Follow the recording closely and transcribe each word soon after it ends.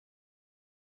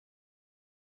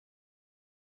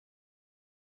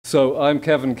So I'm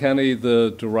Kevin Kenny,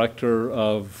 the director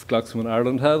of Glucksman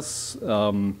Ireland House.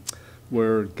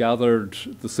 We're gathered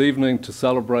this evening to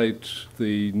celebrate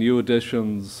the new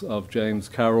editions of James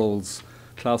Carroll's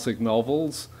classic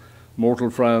novels, Mortal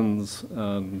Friends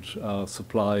and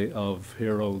Supply of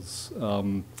Heroes.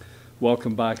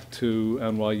 Welcome back to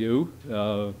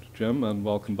NYU, Jim, and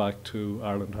welcome back to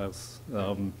Ireland House.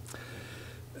 An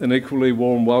equally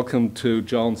warm welcome to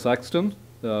John Sexton,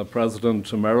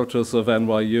 President Emeritus of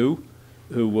NYU,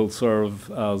 who will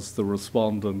serve as the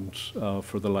respondent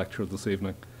for the lecture this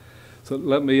evening. So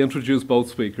let me introduce both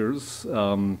speakers.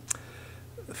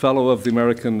 Fellow of the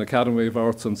American Academy of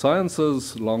Arts and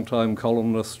Sciences, longtime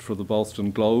columnist for the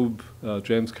Boston Globe,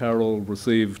 James Carroll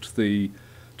received the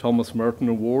Thomas Merton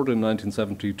Award in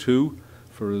 1972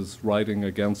 for his writing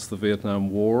against the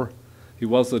Vietnam War. He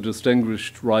was a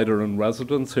distinguished writer in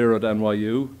residence here at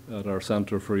NYU at our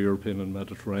Center for European and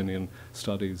Mediterranean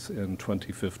Studies in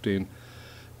 2015.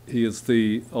 He is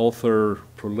the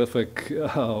prolific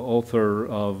author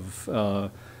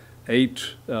of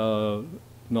 8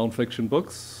 nonfiction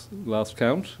books, last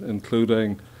count,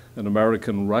 including An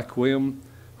American Requiem,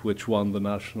 which won the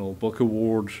National Book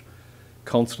Award,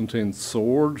 Constantine's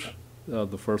Sword,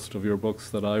 the first of your books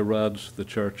that I read, The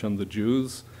Church and the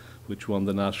Jews, which won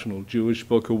the National Jewish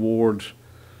Book Award,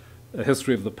 A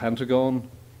History of the Pentagon,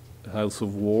 House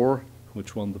of War,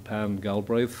 which won the Pan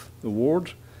Galbraith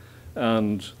Award,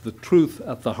 and The Truth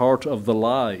at the Heart of the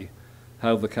Lie,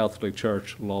 How the Catholic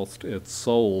Church Lost Its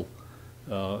Soul,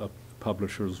 a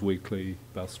Publishers Weekly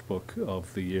Best Book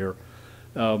of the Year.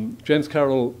 James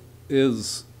Carroll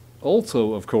is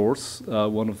also, of course,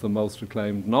 one of the most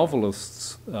acclaimed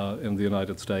novelists in the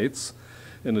United States.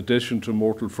 In addition to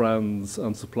Mortal Friends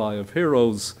and Supply of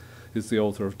Heroes, he's the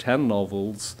author of 10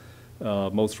 novels,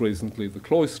 most recently The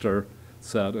Cloister,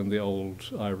 set in the old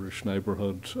Irish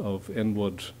neighborhood of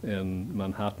Inwood in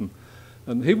Manhattan.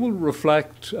 And he will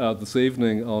reflect this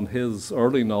evening on his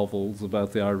early novels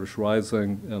about the Irish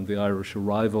Rising and the Irish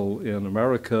arrival in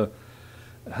America,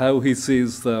 how he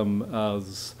sees them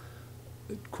as,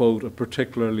 quote, a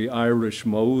particularly Irish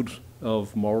mode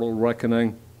of moral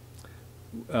reckoning,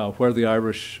 where the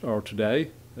Irish are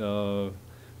today in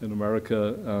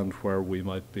America and where we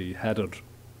might be headed.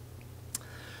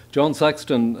 John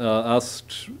Sexton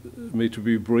asked me to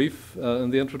be brief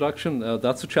in the introduction.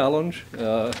 That's a challenge.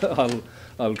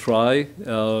 I'll try.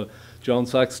 John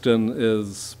Sexton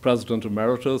is President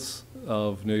Emeritus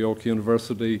of New York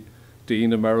University,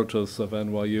 Dean Emeritus of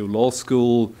NYU Law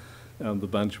School, and the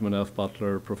Benjamin F.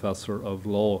 Butler Professor of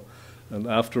Law. And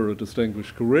after a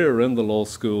distinguished career in the law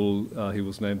school, he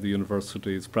was named the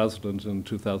university's president in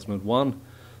 2001,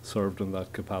 served in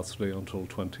that capacity until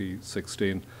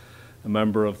 2016. A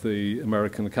member of the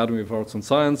American Academy of Arts and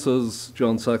Sciences,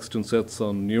 John Sexton sits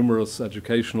on numerous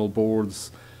educational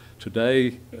boards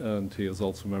today, and he is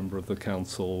also a member of the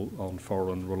Council on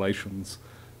Foreign Relations.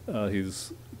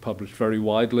 He's published very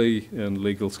widely in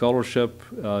legal scholarship.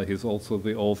 He's also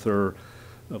the author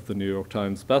of the New York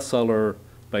Times bestseller,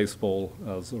 Baseball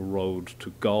as a Road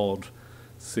to God,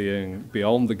 Seeing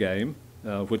Beyond the Game,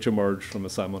 which emerged from a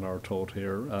seminar taught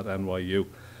here at NYU.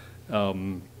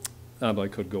 And I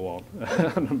could go on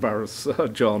and embarrass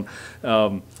John.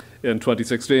 In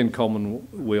 2016,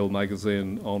 Commonweal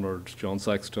magazine honored John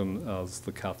Sexton as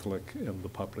the Catholic in the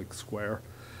public square.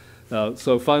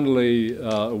 So finally,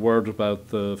 a word about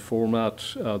the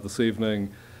format this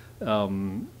evening.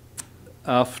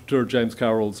 After James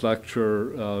Carroll's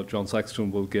lecture, John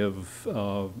Sexton will give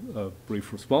a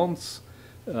brief response.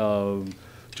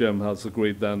 Jim has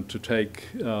agreed then to take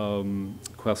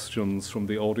questions from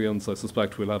the audience. I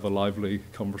suspect we'll have a lively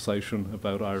conversation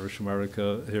about Irish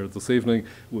America here this evening.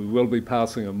 We will be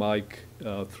passing a mic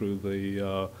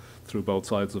through both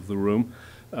sides of the room.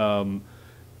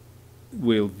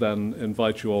 We'll then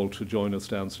invite you all to join us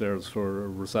downstairs for a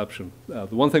reception. The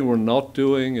one thing we're not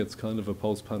doing, it's kind of a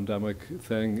post-pandemic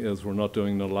thing, is we're not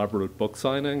doing an elaborate book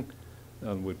signing,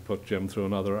 and we'd put Jim through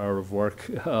another hour of work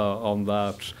on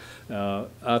that.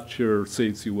 At your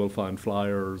seats you will find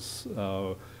flyers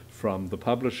from the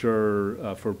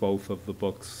publisher for both of the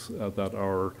books that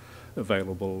are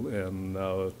available in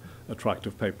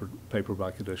attractive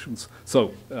paperback editions.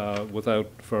 So without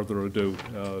further ado,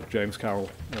 James Carroll.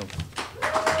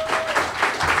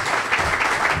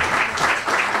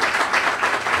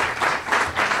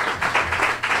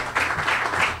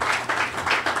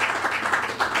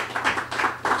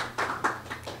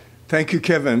 Thank you,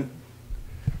 Kevin.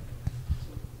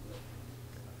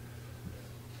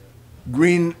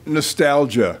 Green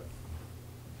Nostalgia,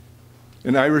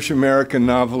 an Irish-American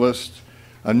novelist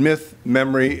on myth,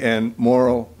 memory, and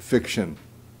moral fiction.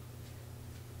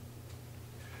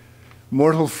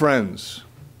 Mortal Friends,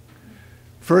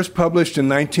 first published in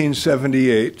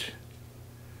 1978,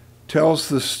 tells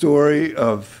the story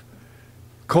of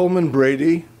Coleman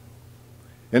Brady,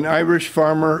 an Irish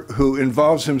farmer who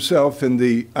involves himself in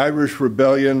the Irish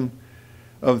Rebellion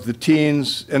of the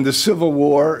teens and the Civil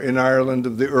War in Ireland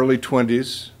of the early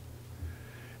 20s,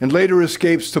 and later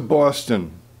escapes to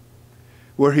Boston,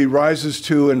 where he rises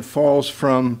to and falls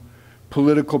from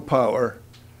political power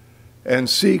and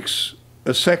seeks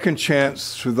a second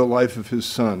chance through the life of his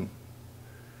son.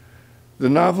 The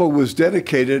novel was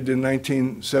dedicated in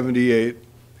 1978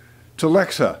 to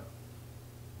Lexa.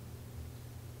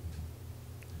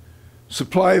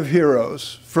 Supply of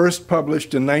Heroes, first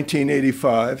published in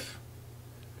 1985,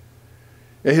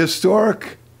 a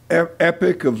historic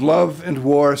epic of love and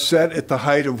war set at the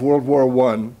height of World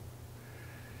War I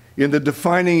in the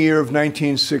defining year of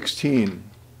 1916.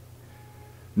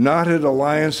 Knotted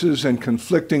alliances and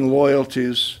conflicting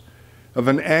loyalties of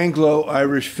an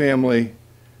Anglo-Irish family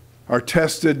are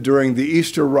tested during the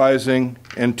Easter Rising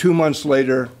and 2 months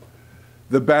later,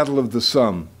 the Battle of the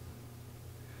Somme.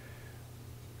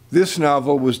 This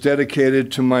novel was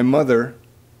dedicated to my mother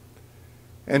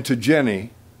and to Jenny,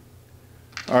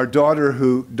 our daughter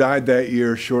who died that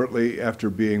year shortly after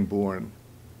being born.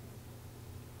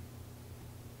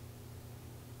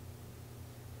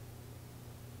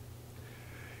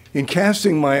 In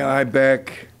casting my eye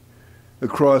back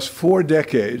across 4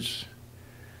 decades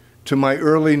to my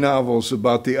early novels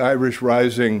about the Irish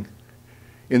Rising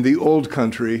in the Old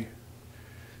Country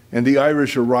and the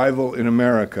Irish arrival in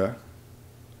America,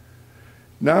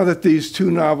 now that these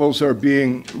 2 novels are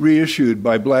being reissued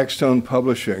by Blackstone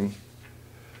Publishing,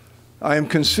 I am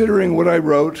considering what I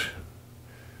wrote,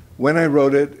 when I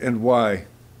wrote it, and why.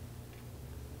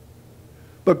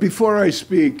 But before I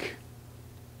speak,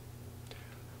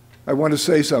 I want to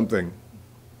say something.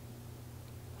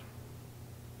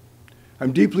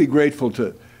 I'm deeply grateful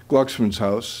to Glucksman's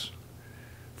House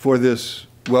for this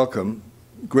welcome,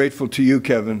 grateful to you,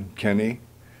 Kevin Kenny,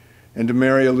 and to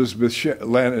Mary Elizabeth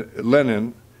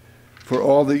Lennon for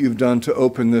all that you've done to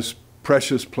open this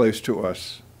precious place to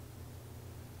us.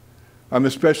 I'm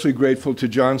especially grateful to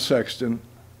John Sexton,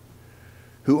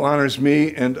 who honors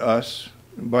me and us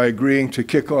by agreeing to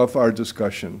kick off our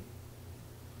discussion.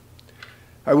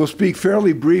 I will speak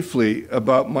fairly briefly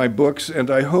about my books, and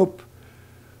I hope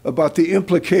about the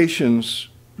implications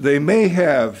they may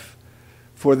have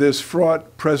for this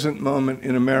fraught present moment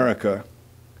in America,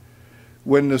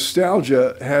 when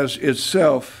nostalgia has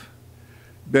itself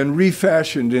been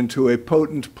refashioned into a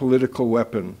potent political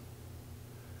weapon.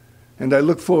 And I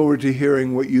look forward to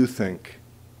hearing what you think.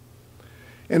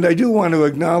 And I do want to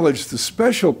acknowledge the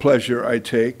special pleasure I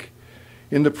take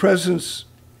in the presence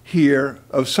here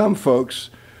of some folks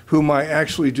whom I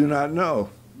actually do not know.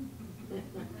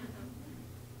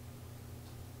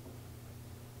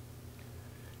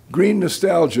 Green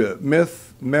nostalgia,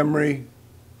 myth, memory,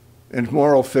 and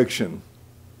moral fiction.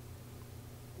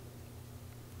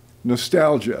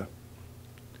 Nostalgia.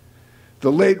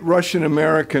 The late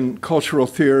Russian-American cultural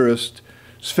theorist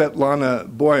Svetlana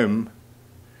Boym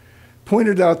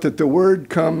pointed out that the word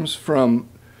comes from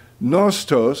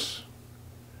nostos,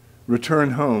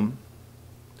 return home,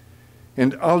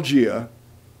 and algia,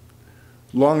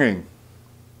 longing.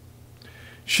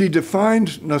 She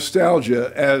defined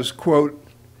nostalgia as, quote,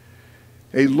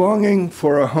 a longing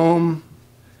for a home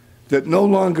that no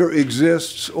longer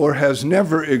exists or has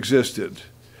never existed.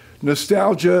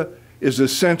 Nostalgia is a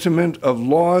sentiment of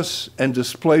loss and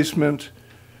displacement,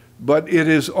 but it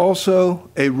is also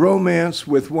a romance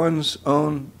with one's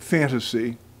own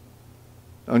fantasy,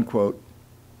 unquote.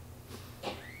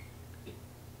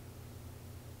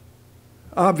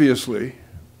 Obviously,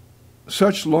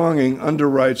 such longing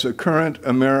underwrites a current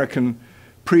American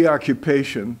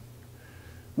preoccupation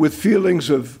with feelings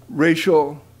of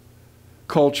racial,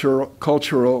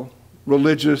 cultural,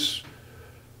 religious,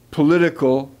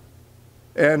 political,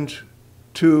 and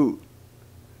to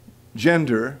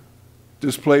gender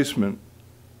displacement.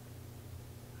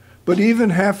 But even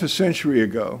half a century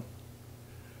ago,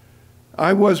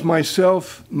 I was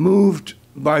myself moved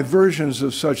by versions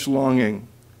of such longing,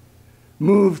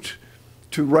 moved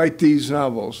to write these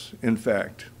novels, in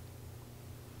fact.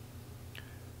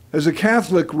 As a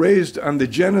Catholic raised on the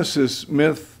Genesis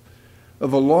myth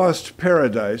of a lost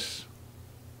paradise,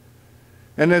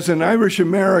 and as an Irish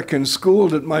American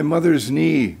schooled at my mother's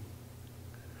knee,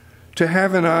 to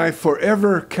have an eye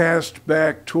forever cast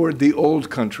back toward the old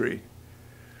country,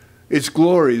 its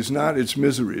glories, not its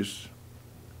miseries,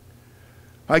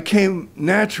 I came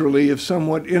naturally, if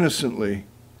somewhat innocently,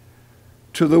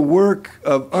 to the work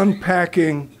of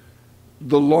unpacking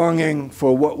the longing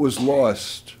for what was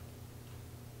lost.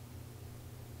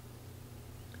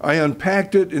 I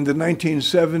unpacked it in the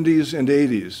 1970s and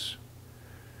 80s.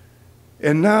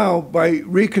 And now, by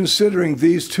reconsidering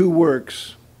these two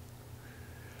works,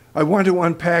 I want to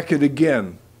unpack it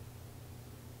again.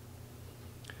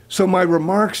 So my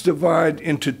remarks divide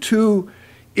into two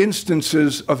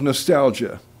instances of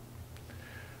nostalgia: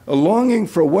 a longing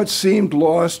for what seemed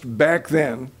lost back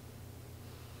then,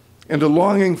 and a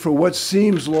longing for what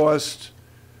seems lost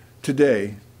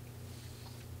today.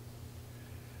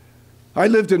 I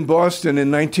lived in Boston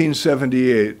in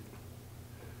 1978.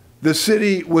 The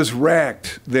city was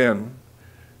racked then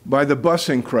by the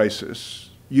busing crisis,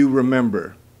 you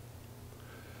remember.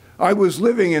 I was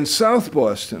living in South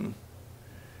Boston,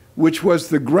 which was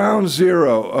the ground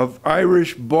zero of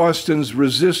Irish Boston's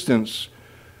resistance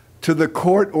to the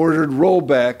court-ordered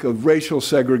rollback of racial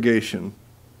segregation.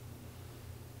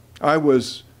 I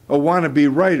was a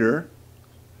wannabe writer,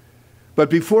 but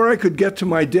before I could get to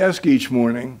my desk each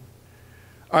morning,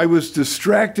 I was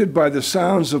distracted by the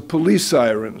sounds of police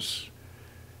sirens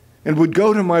and would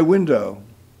go to my window.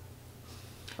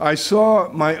 I saw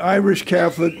my Irish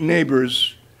Catholic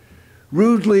neighbors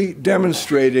rudely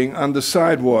demonstrating on the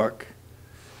sidewalk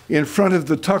in front of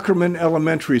the Tuckerman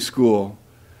Elementary School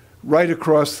right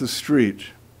across the street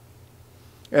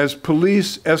as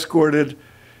police escorted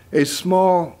a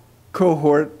small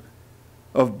cohort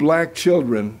of black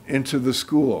children into the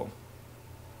school,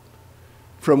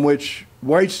 from which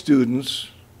white students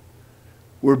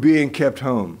were being kept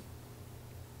home.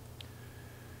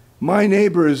 My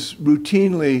neighbors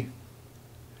routinely,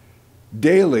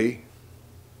 daily,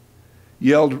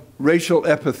 yelled racial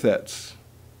epithets.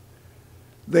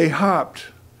 They hopped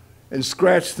and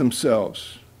scratched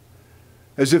themselves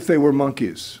as if they were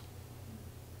monkeys.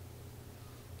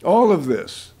 All of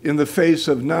this in the face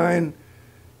of 9,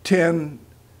 10,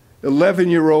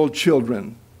 11-year-old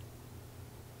children.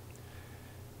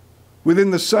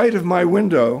 Within the sight of my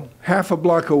window, half a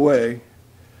block away,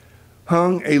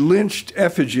 hung a lynched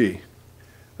effigy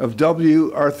of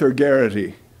W. Arthur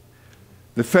Garrity,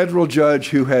 the federal judge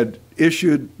who had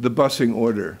issued the busing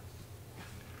order.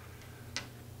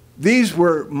 These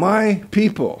were my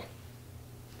people,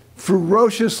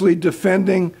 ferociously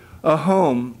defending a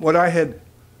home, what I had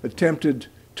attempted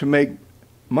to make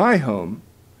my home,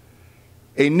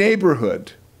 a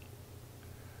neighborhood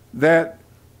that,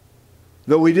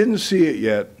 though we didn't see it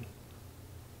yet,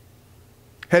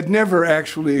 had never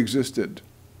actually existed.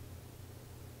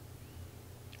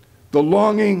 The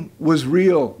longing was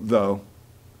real, though.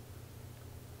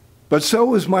 But so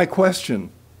was my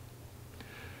question.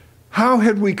 How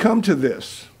had we come to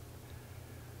this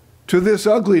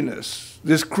ugliness,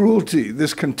 this cruelty,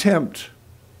 this contempt?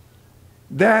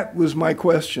 That was my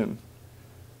question.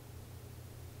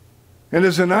 And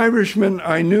as an Irishman,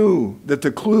 I knew that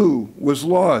the clue was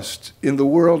lost in the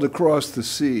world across the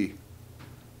sea.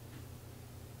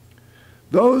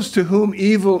 Those to whom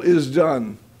evil is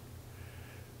done,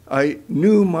 I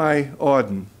knew my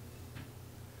Auden,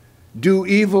 do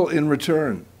evil in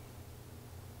return.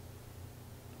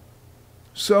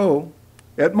 So,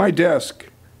 at my desk,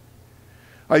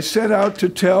 I set out to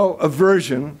tell a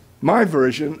version, my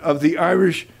version, of the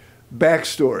Irish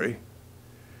backstory,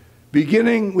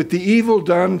 beginning with the evil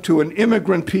done to an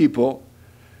immigrant people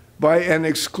by an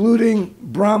excluding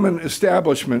Brahmin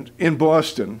establishment in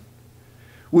Boston,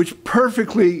 which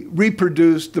perfectly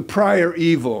reproduced the prior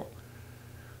evil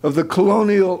of the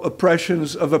colonial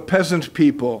oppressions of a peasant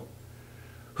people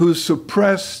whose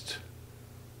suppressed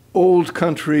old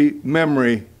country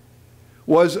memory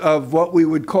was of what we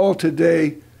would call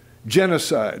today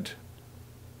genocide.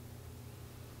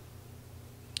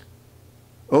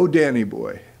 Oh, Danny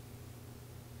boy.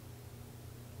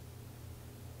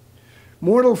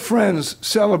 Mortal Friends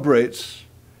celebrates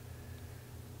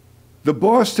the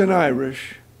Boston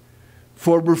Irish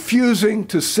for refusing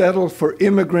to settle for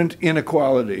immigrant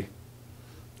inequality,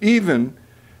 even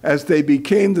as they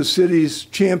became the city's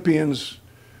champions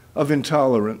of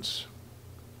intolerance.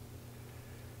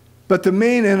 But the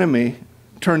main enemy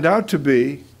turned out to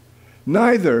be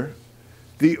neither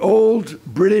the old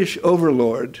British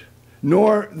overlord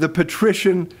nor the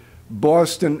patrician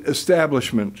Boston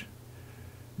establishment,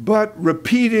 but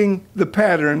repeating the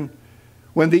pattern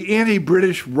when the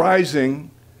anti-British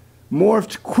rising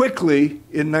morphed quickly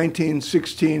in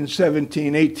 1916,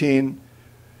 17, 18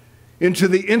 into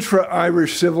the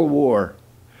intra-Irish Civil War.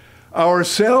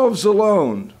 Ourselves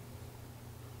alone,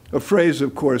 a phrase,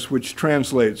 of course, which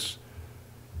translates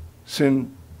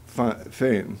Sinn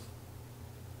Féin.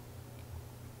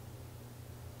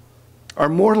 Our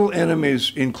mortal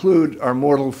enemies include our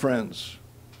mortal friends.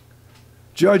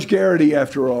 Judge Garrity,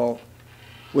 after all,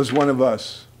 was one of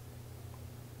us.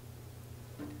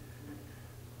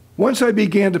 Once I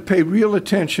began to pay real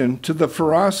attention to the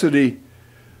ferocity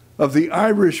of the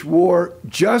Irish War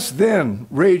just then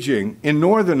raging in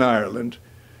Northern Ireland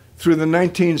through the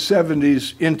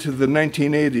 1970s into the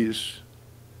 1980s,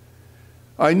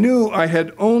 I knew I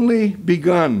had only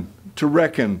begun to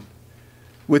reckon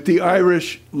with the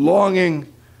Irish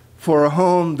longing for a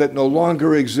home that no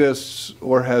longer exists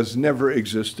or has never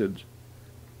existed.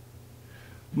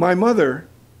 My mother,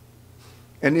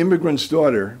 an immigrant's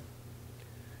daughter,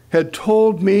 had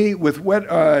told me with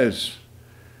wet eyes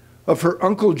of her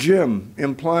Uncle Jim,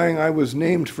 implying I was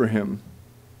named for him.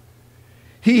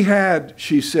 He had,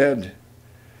 she said,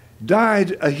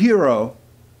 died a hero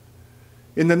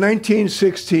in the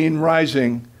 1916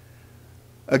 rising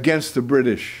against the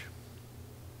British.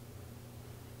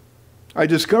 I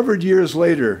discovered years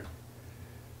later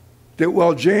that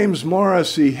while James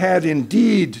Morrissey had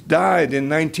indeed died in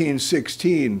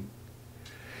 1916,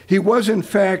 he was in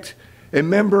fact a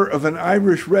member of an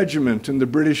Irish regiment in the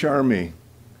British Army,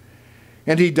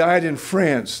 and he died in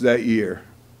France that year,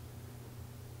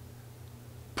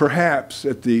 perhaps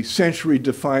at the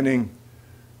century-defining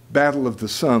Battle of the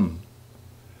Somme,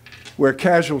 where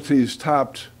casualties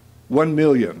topped 1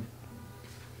 million.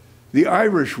 The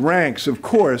Irish ranks, of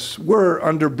course, were,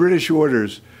 under British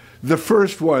orders, the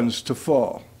first ones to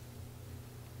fall.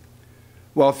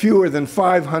 While fewer than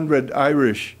 500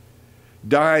 Irish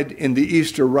died in the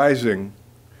Easter Rising,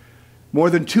 more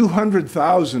than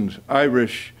 200,000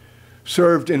 Irish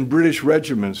served in British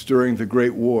regiments during the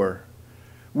Great War,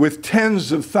 with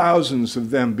tens of thousands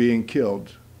of them being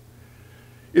killed.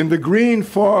 In the green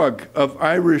fog of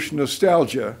Irish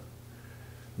nostalgia,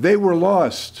 they were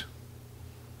lost,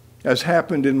 as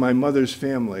happened in my mother's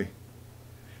family,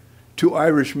 to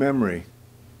Irish memory.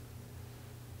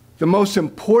 The most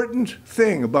important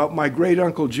thing about my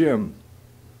great-uncle Jim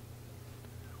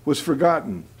was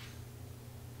forgotten,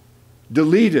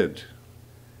 deleted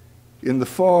in the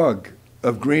fog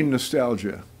of green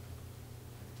nostalgia.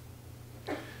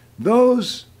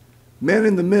 Those men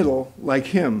in the middle, like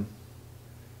him,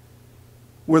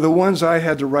 were the ones I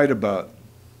had to write about,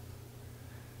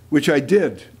 which I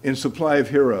did in Supply of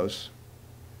Heroes.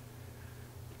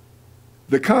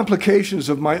 The complications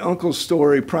of my uncle's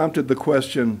story prompted the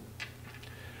question,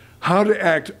 how to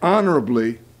act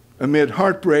honorably amid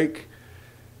heartbreak,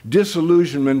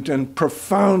 disillusionment, and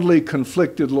profoundly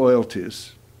conflicted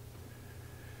loyalties.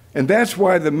 And that's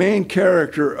why the main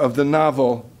character of the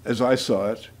novel, as I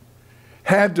saw it,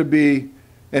 had to be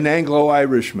an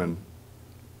Anglo-Irishman,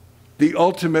 the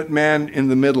ultimate man in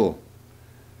the middle,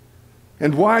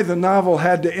 and why the novel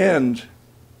had to end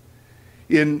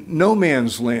in no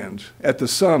man's land at the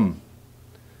Somme,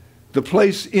 the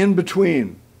place in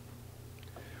between,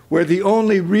 where the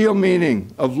only real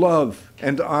meaning of love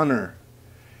and honor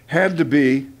had to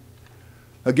be,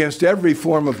 against every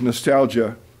form of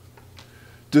nostalgia,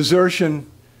 desertion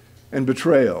and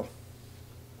betrayal.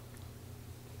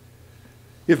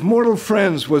 If Mortal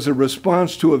Friends was a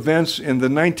response to events in the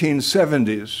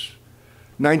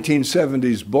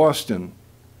 1970s Boston,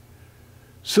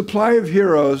 Supply of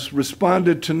Heroes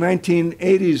responded to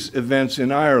 1980s events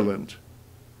in Ireland.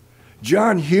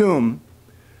 John Hume,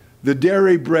 the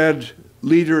dairy-bred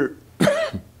leader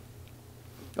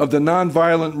of the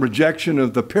nonviolent rejection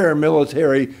of the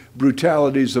paramilitary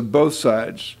brutalities of both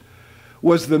sides,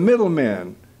 was the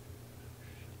middleman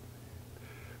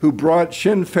who brought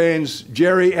Sinn Féin's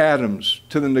Gerry Adams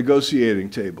to the negotiating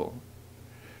table,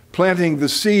 planting the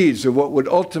seeds of what would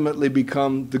ultimately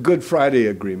become the Good Friday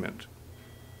Agreement.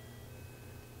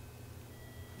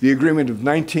 The agreement of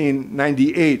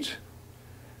 1998,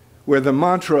 where the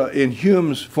mantra in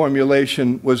Hume's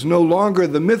formulation was no longer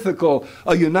the mythical,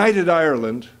 a united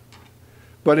Ireland,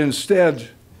 but instead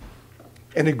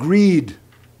an agreed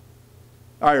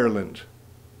Ireland.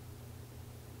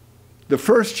 The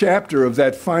first chapter of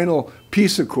that final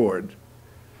peace accord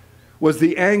was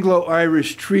the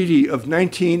Anglo-Irish Treaty of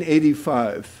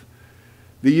 1985,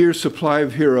 the year Supply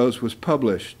of Heroes was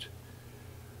published.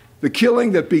 The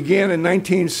killing that began in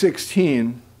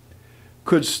 1916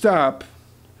 could stop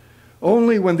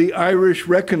only when the Irish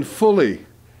reckoned fully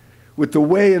with the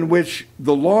way in which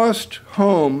the lost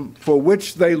home for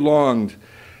which they longed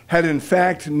had in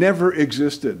fact never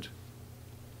existed.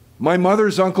 My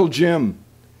mother's Uncle Jim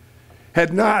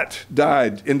had not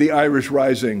died in the Irish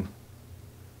Rising.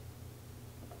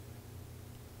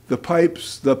 The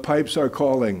pipes are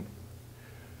calling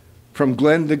from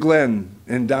glen to glen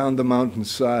and down the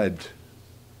mountainside.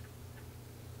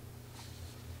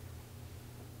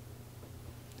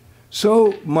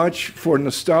 So much for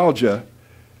nostalgia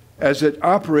as it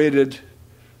operated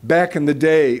back in the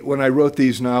day when I wrote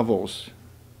these novels.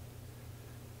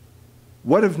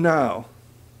 What of now?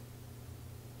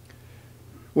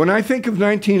 When I think of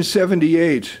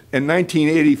 1978 and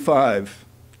 1985,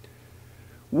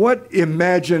 what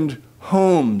imagined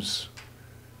homes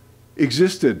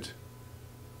existed?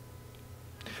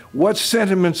 What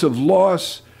sentiments of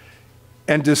loss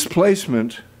and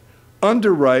displacement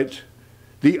underwrite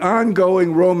the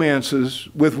ongoing romances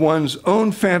with one's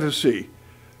own fantasy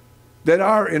that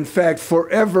are, in fact,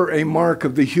 forever a mark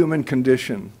of the human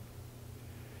condition?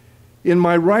 In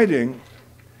my writing,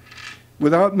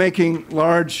 without making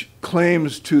large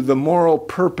claims to the moral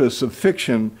purpose of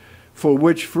fiction, for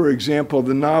which, for example,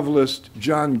 the novelist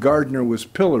John Gardner was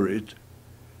pilloried,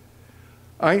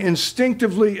 I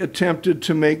instinctively attempted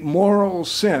to make moral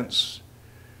sense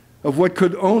of what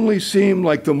could only seem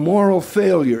like the moral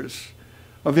failures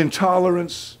of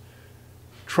intolerance,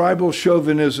 tribal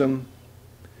chauvinism,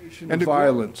 and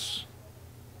violence.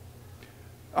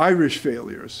 Irish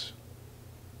failures.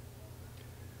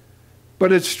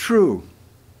 But it's true.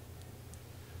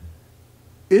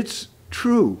 It's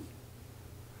true.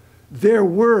 There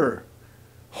were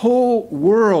whole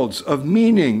worlds of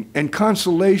meaning and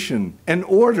consolation and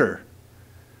order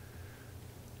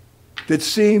that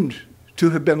seemed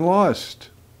to have been lost.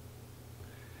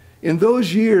 In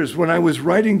those years when I was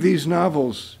writing these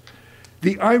novels,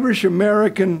 the Irish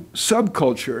American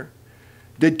subculture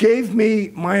that gave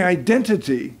me my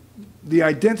identity, the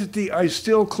identity I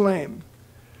still claim,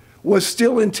 was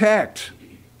still intact,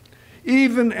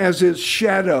 even as its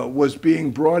shadow was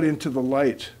being brought into the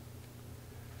light.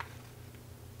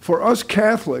 For us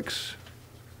Catholics,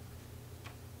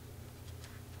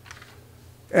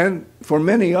 and for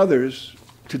many others,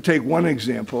 to take one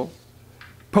example,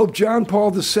 Pope John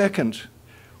Paul II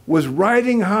was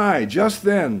riding high just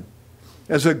then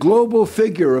as a global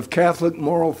figure of Catholic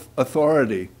moral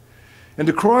authority. And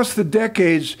across the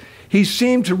decades, he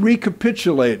seemed to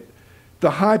recapitulate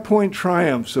the high point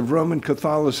triumphs of Roman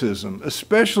Catholicism,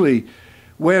 especially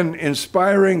when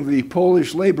inspiring the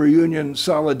Polish labor union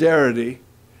Solidarity,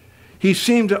 he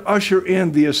seemed to usher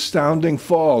in the astounding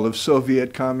fall of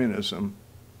Soviet communism.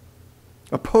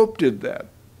 A pope did that.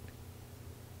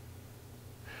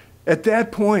 At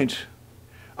that point,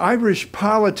 Irish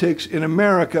politics in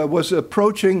America was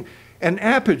approaching an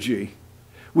apogee,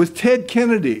 with Ted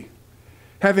Kennedy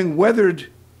having weathered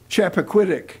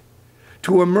Chappaquiddick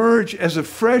to emerge as a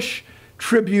fresh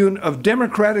tribune of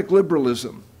democratic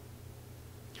liberalism,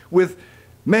 with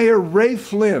Mayor Ray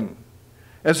Flynn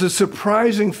as a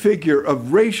surprising figure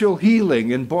of racial healing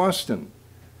in Boston,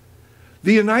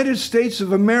 the United States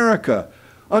of America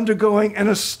undergoing an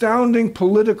astounding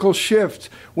political shift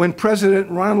when President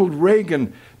Ronald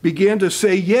Reagan began to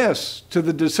say yes to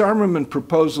the disarmament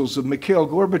proposals of Mikhail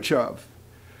Gorbachev,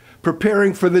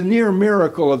 preparing for the near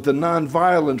miracle of the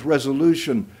nonviolent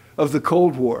resolution of the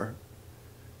Cold War.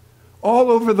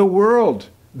 All over the world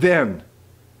then,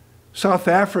 South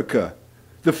Africa,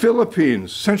 the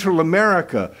Philippines, Central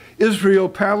America, Israel,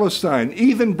 Palestine,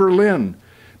 even Berlin,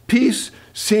 peace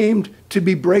seemed to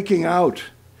be breaking out.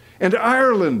 And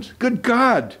Ireland, good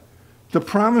God, the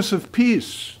promise of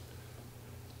peace.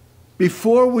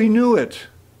 Before we knew it,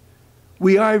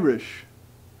 we Irish,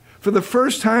 for the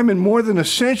first time in more than a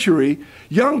century,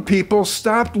 young people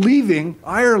stopped leaving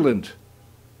Ireland.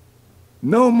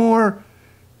 No more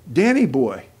Danny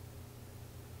boy.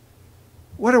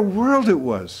 What a world it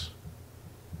was.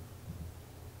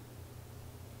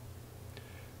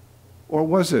 Or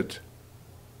was it?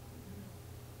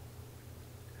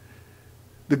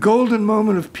 The golden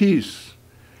moment of peace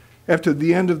after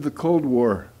the end of the Cold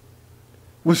War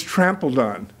was trampled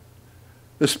on,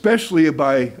 especially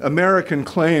by American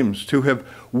claims to have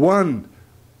won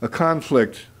a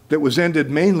conflict that was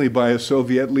ended mainly by a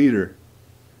Soviet leader.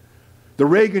 The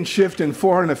Reagan shift in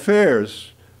foreign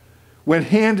affairs went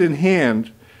hand in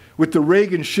hand with the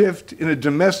Reagan shift in a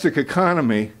domestic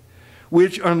economy,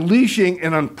 which, unleashing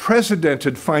an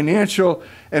unprecedented financial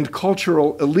and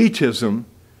cultural elitism,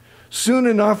 soon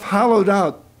enough hollowed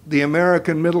out the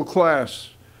American middle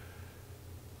class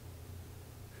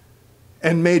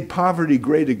and made poverty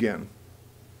great again.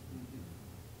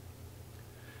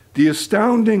 The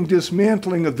astounding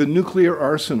dismantling of the nuclear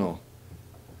arsenal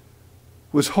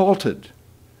was halted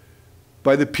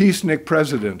by the peacenik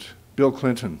president, Bill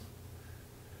Clinton,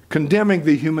 condemning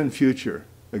the human future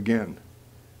again.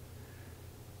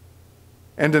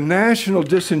 And a national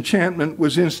disenchantment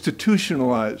was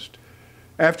institutionalized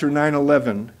after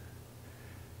 9/11,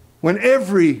 when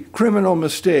every criminal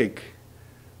mistake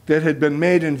that had been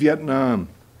made in Vietnam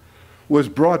was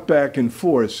brought back in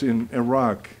force in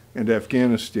Iraq and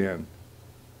Afghanistan.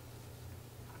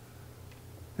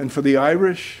 And for the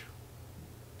Irish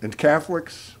and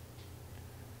Catholics,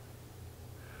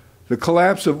 the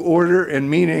collapse of order and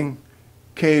meaning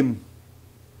came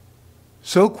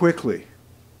so quickly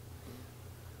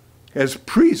as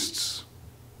priests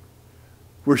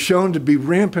were shown to be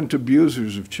rampant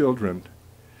abusers of children,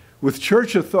 with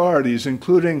church authorities,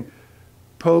 including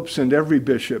popes and every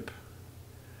bishop,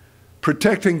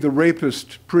 protecting the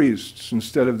rapist priests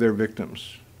instead of their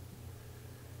victims.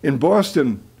 In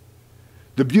Boston,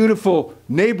 the beautiful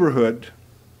neighborhood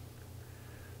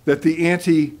that the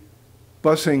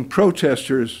anti-busing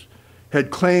protesters had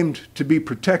claimed to be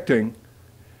protecting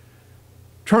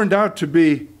turned out to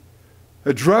be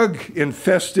a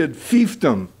drug-infested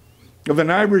fiefdom of an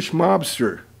Irish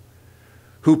mobster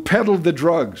who peddled the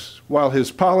drugs while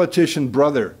his politician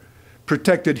brother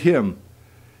protected him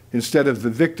instead of the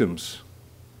victims.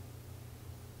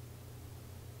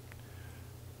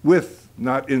 With,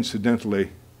 not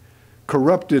incidentally,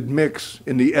 corrupted mix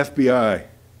in the FBI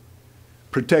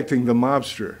protecting the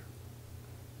mobster.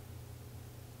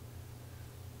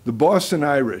 The Boston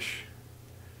Irish,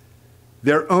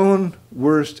 their own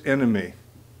worst enemy,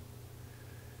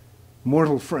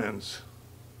 mortal friends,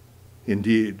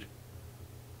 indeed.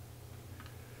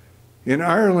 In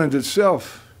Ireland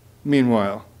itself,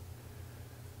 meanwhile,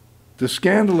 the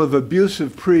scandal of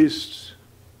abusive priests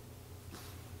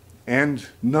and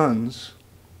nuns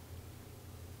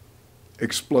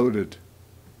exploded.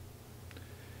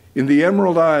 In the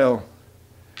Emerald Isle,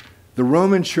 the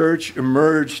Roman Church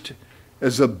emerged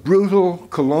as a brutal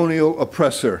colonial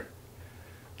oppressor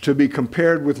to be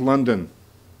compared with London,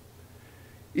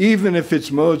 even if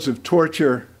its modes of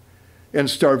torture and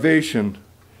starvation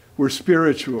were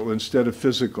spiritual instead of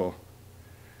physical.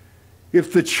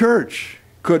 If the church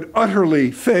could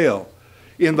utterly fail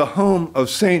in the home of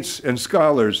saints and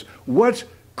scholars, what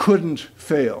couldn't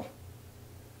fail?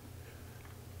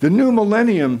 The new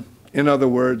millennium, in other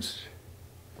words,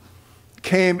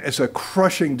 came as a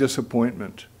crushing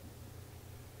disappointment.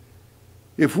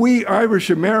 If we Irish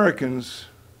Americans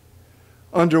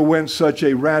underwent such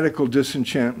a radical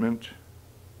disenchantment,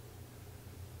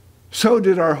 so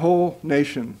did our whole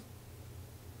nation.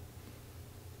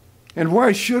 And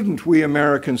why shouldn't we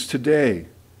Americans today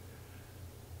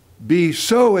be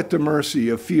so at the mercy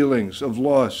of feelings of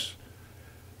loss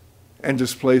and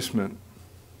displacement?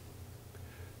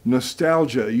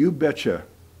 Nostalgia, you betcha.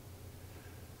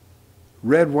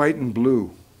 Red, white, and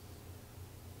blue.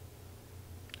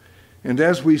 And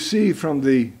as we see from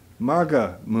the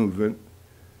MAGA movement,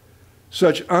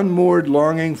 such unmoored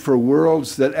longing for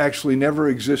worlds that actually never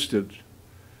existed,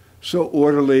 so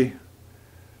orderly,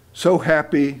 so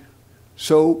happy,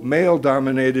 so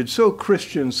male-dominated, so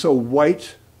Christian, so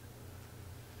white,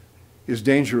 is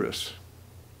dangerous.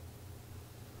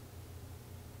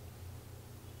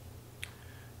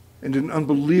 And an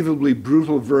unbelievably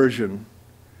brutal version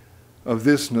of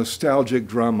this nostalgic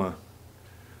drama,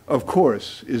 of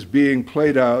course, is being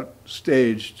played out,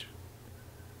 staged,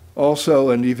 also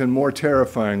and even more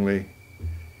terrifyingly,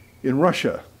 in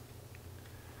Russia,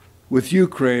 with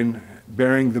Ukraine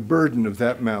bearing the burden of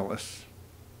that malice.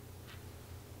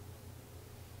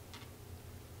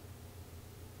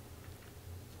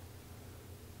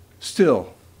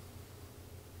 Still,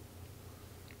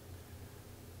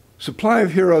 Supply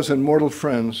of Heroes and Mortal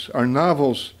Friends are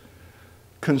novels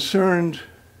concerned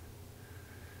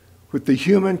with the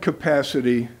human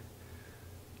capacity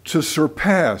to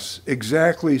surpass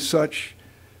exactly such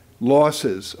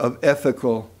losses of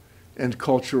ethical and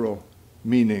cultural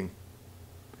meaning.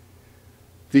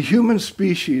 The human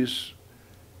species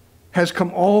has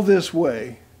come all this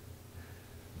way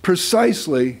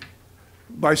precisely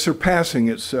by surpassing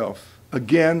itself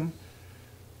again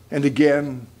and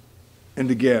again and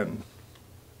again.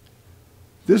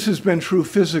 This has been true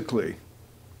physically,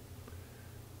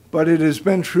 but it has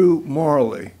been true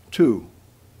morally, too.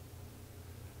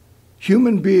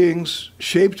 Human beings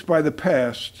shaped by the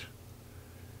past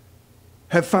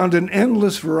have found an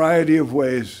endless variety of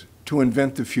ways to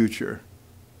invent the future.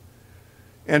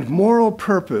 And moral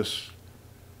purpose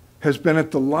has been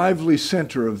at the lively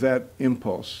center of that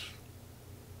impulse.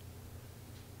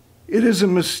 It is a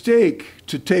mistake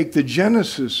to take the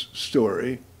Genesis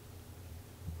story,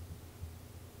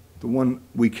 the one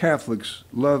we Catholics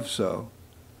love so,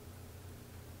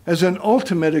 as an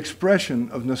ultimate expression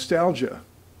of nostalgia,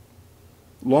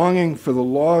 longing for the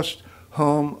lost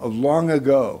home of long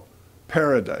ago,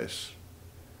 paradise.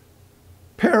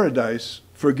 Paradise,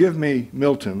 forgive me,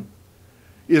 Milton,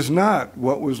 is not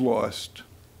what was lost.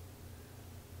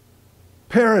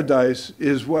 Paradise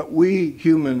is what we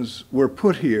humans were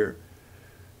put here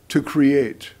to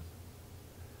create.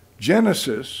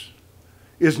 Genesis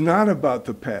is not about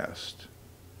the past.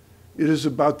 It is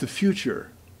about the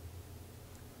future.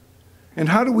 And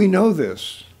how do we know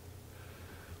this?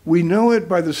 We know it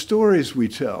by the stories we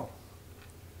tell,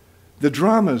 the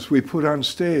dramas we put on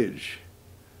stage,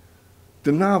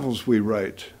 the novels we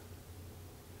write.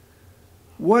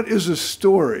 What is a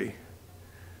story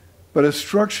but a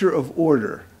structure of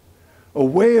order, a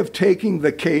way of taking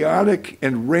the chaotic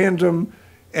and random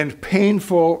and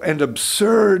painful and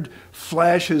absurd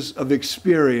flashes of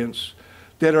experience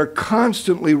that are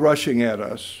constantly rushing at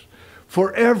us,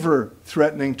 forever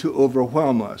threatening to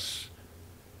overwhelm us,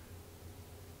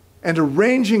 and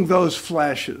arranging those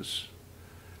flashes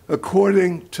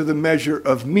according to the measure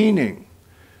of meaning.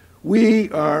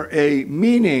 We are a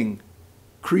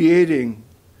meaning-creating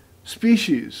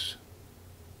species.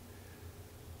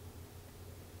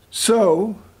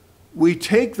 So, we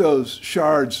take those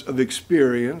shards of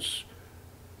experience,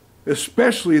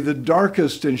 especially the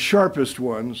darkest and sharpest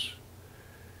ones,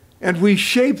 and we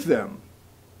shape them.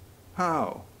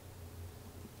 How?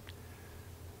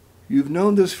 You've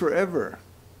known this forever,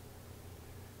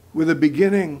 with a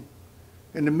beginning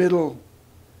and a middle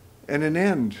and an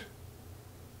end.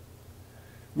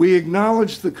 We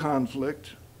acknowledge the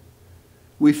conflict,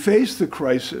 we face the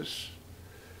crisis,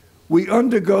 we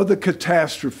undergo the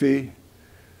catastrophe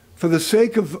for the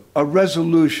sake of a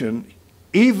resolution,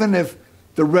 even if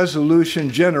the resolution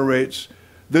generates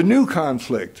the new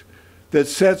conflict that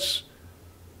sets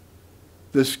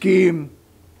the scheme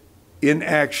in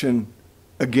action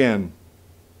again.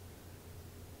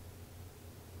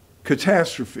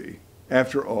 Catastrophe,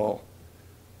 after all,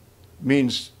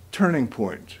 means turning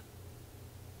point.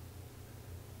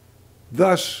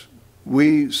 Thus,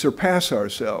 we surpass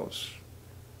ourselves.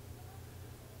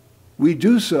 We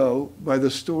do so by the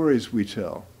stories we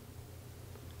tell.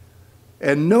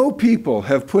 And no people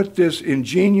have put this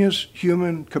ingenious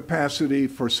human capacity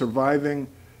for surviving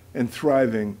and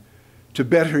thriving to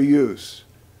better use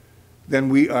than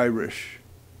we Irish.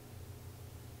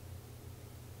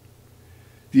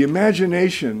 The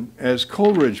imagination, as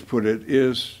Coleridge put it,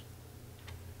 is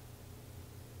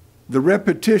the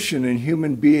repetition in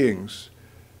human beings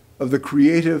of the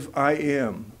creative I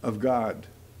am of God.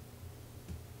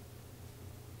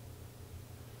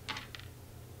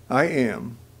 I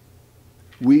am,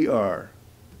 we are.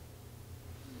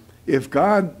 If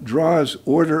God draws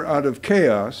order out of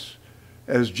chaos,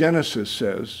 as Genesis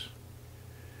says,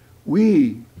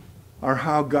 we are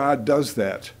how God does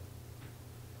that.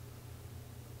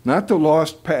 Not the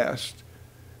lost past,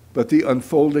 but the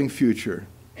unfolding future.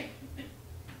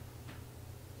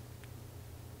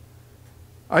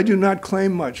 I do not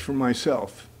claim much for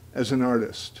myself as an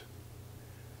artist,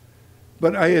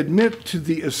 but I admit to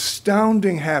the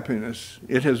astounding happiness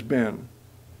it has been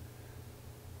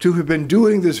to have been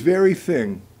doing this very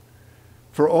thing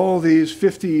for all these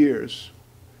 50 years,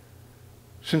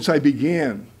 since I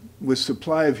began with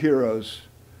Supply of Heroes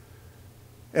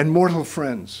and Mortal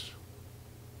Friends,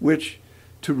 which,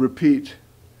 to repeat,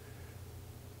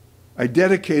 I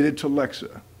dedicated to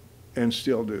Lexa and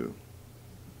still do.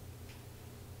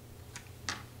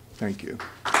 Thank you.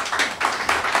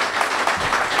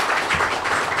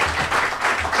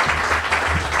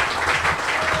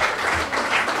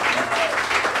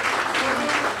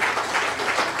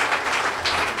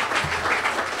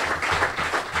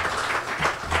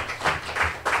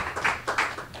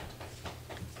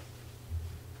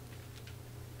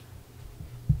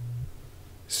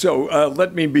 So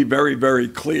let me be very, very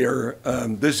clear.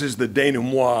 This is the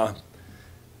denouement.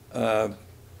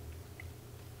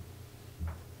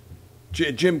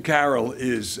 Jim Carroll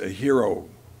is a hero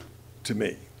to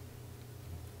me.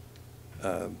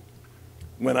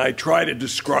 When I try to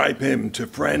describe him to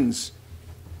friends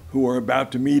who are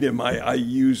about to meet him, I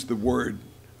use the word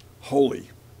holy.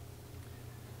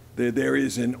 There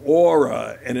is an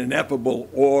aura, an ineffable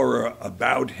aura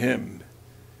about him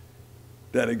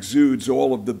that exudes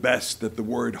all of the best that the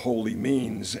word holy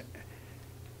means.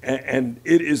 And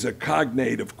it is a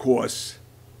cognate, of course,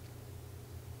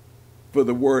 for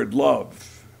the word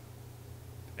love,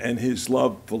 and his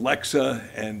love for Lexa,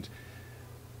 and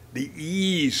the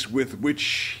ease with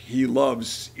which he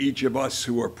loves each of us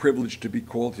who are privileged to be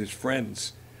called his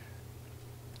friends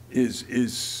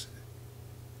is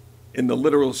in the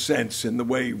literal sense, in the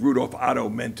way Rudolf Otto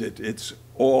meant it, it's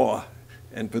awe.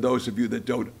 And for those of you that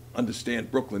don't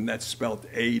understand Brooklyn, that's spelled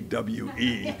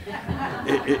A-W-E.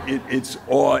 It's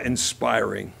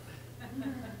awe-inspiring.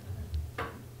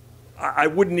 I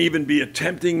wouldn't even be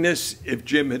attempting this if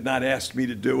Jim had not asked me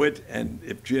to do it, and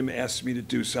if Jim asks me to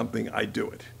do something, I do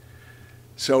it.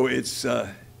 So it's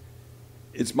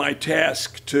it's my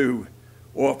task to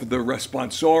offer the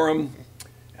responsorum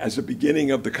as a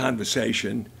beginning of the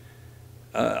conversation.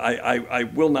 I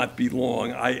will not be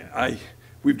long.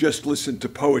 We've just listened to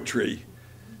poetry.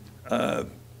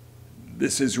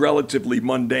 This is relatively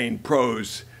mundane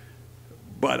prose,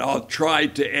 but I'll try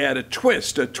to add a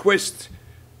twist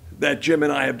that Jim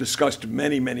and I have discussed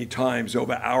many, many times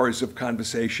over hours of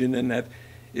conversation, and that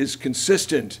is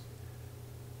consistent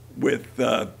with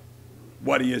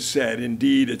what he has said.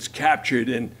 Indeed, it's captured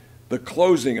in the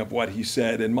closing of what he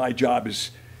said, and my job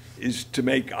is to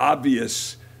make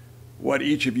obvious what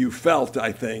each of you felt,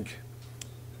 I think,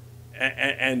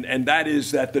 and that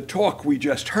is that the talk we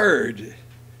just heard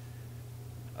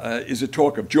is a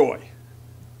talk of joy,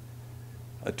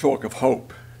 a talk of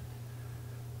hope.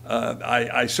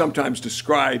 I sometimes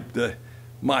describe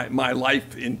my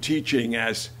life in teaching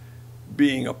as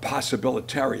being a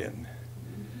possibilitarian,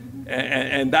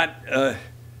 and that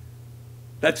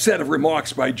set of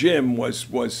remarks by Jim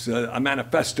was a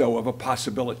manifesto of a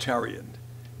possibilitarian,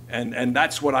 and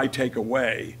that's what I take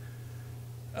away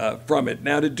from it.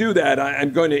 Now, to do that,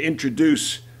 I'm going to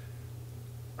introduce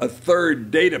a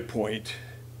third data point.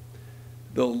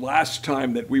 The last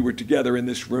time that we were together in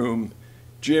this room,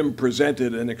 Jim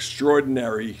presented an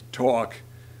extraordinary talk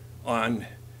on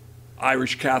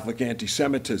Irish Catholic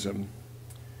anti-Semitism.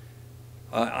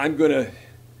 I'm going to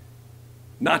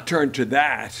not turn to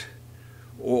that,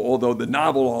 although the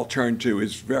novel I'll turn to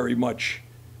is very much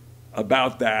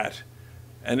about that,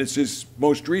 and it's his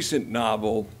most recent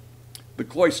novel, The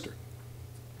Cloister.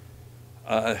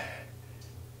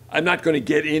 I'm not going to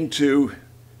get into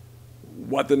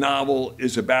what the novel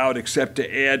is about, except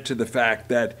to add to the fact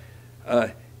that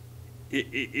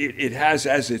it has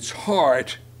as its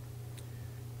heart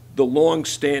the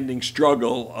long-standing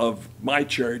struggle of my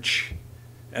church,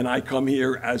 and I come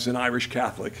here as an Irish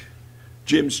Catholic,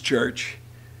 Jim's church,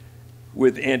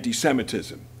 with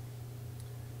anti-Semitism.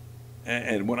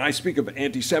 And when I speak of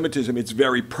anti-Semitism, it's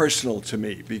very personal to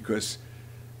me, because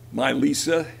my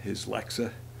Lisa, his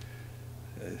Lexa,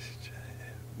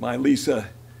 my Lisa,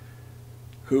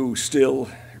 who still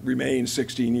remains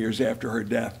 16 years after her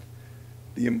death,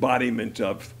 the embodiment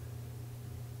of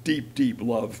deep, deep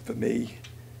love for me,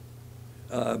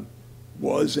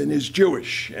 was and is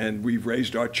Jewish, and we've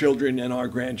raised our children and our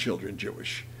grandchildren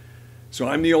Jewish. So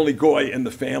I'm the only goy in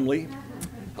the family.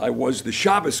 I was the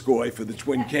Shabbos goy for the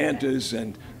Twin Cantors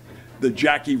and the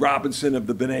Jackie Robinson of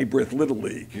the B'nai B'rith Little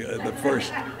League, the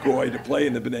first goy to play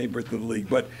in the B'nai B'rith Little League.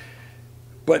 But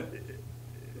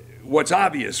what's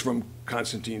obvious from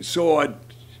Constantine's Sword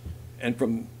and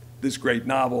from this great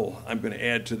novel I'm going to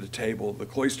add to the table, The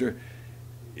Cloister,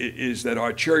 is that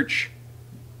our church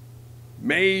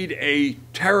made a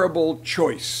terrible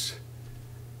choice.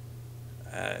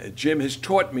 Jim has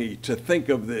taught me to think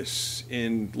of this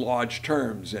in large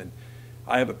terms, and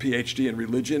I have a PhD in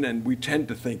religion, and we tend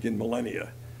to think in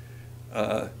millennia.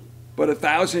 But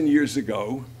 1,000 years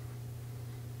ago,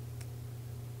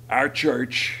 our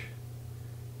church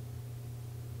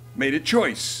made a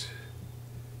choice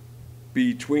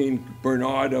between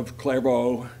Bernard of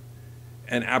Clairvaux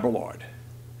and Abelard.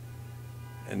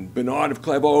 And Bernard of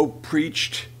Clairvaux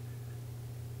preached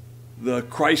the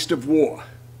Christ of war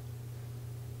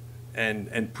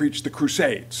and preached the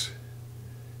Crusades.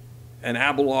 And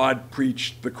Abelard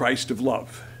preached the Christ of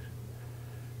love,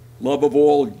 love of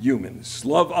all humans,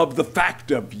 love of the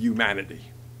fact of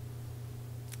humanity.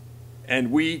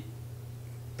 And we,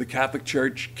 the Catholic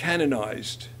Church,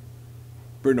 canonized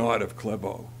Bernard of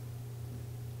Clairvaux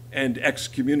and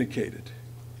excommunicated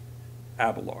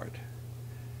Abelard.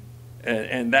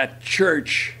 And that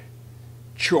church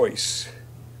choice,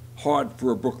 hard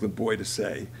for a Brooklyn boy to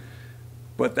say,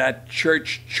 but that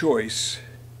church choice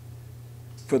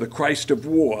for the Christ of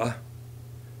war,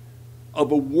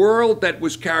 of a world that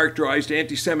was characterized,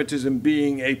 anti-Semitism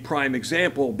being a prime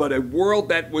example, but a world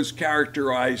that was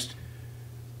characterized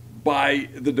by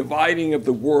the dividing of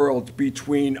the world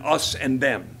between us and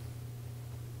them.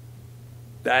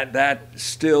 That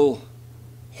still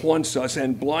haunts us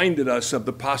and blinded us of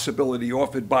the possibility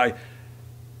offered by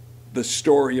the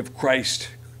story of Christ,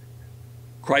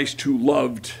 Christ who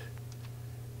loved,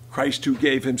 Christ who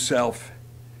gave himself.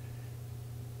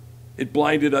 It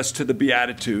blinded us to the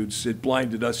Beatitudes. It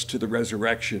blinded us to the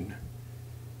resurrection.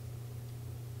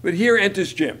 But here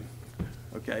enters Jim,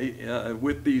 okay,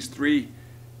 with these three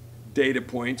data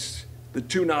points, the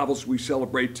two novels we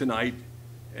celebrate tonight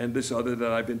and this other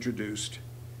that I've introduced.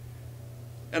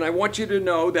 And I want you to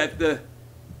know that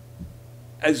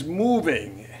as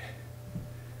moving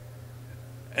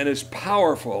and as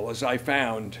powerful as I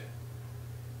found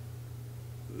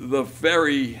the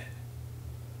very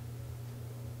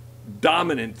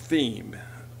dominant theme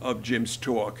of Jim's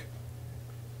talk,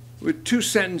 with two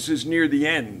sentences near the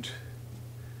end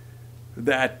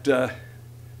that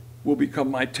will become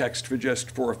my text for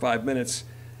just 4 or 5 minutes.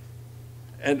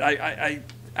 And I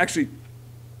actually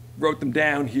wrote them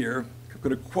down here. I'm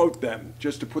going to quote them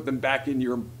just to put them back in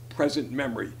your present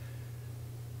memory.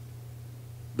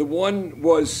 The one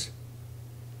was,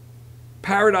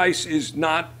 "Paradise is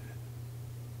not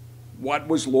what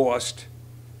was lost.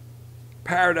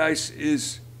 Paradise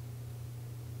is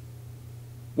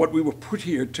what we were put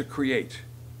here to create.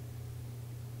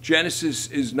 Genesis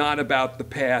is not about the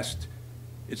past,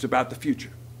 it's about the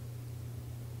future."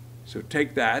 So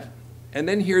take that, and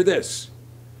then hear this.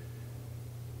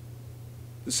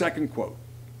 The second quote,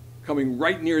 coming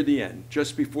right near the end,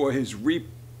 just before his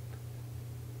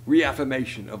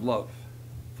reaffirmation of love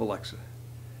for Lexa.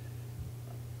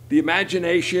 "The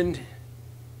imagination,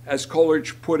 as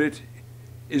Coleridge put it,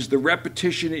 is the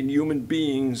repetition in human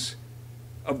beings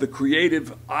of the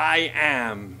creative I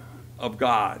am of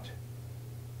God."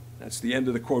 That's the end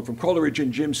of the quote from Coleridge,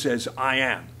 and Jim says, I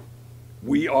am.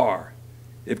 We are.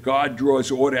 If God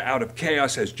draws order out of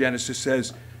chaos, as Genesis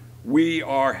says, we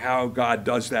are how God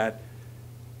does that.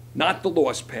 Not the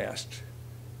lost past,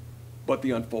 but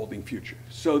the unfolding future.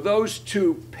 So those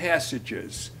two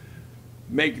passages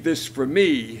make this, for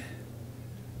me,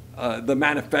 the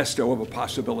manifesto of a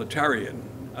possibilitarian.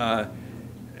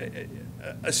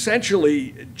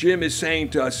 Essentially, Jim is saying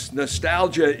to us,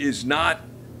 nostalgia is not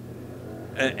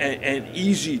an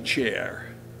easy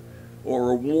chair or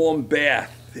a warm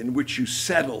bath in which you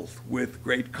settle with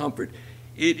great comfort.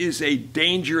 It is a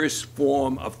dangerous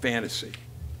form of fantasy.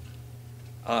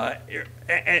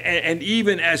 And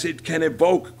even as it can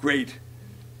evoke great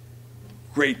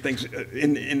things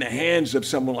in the hands of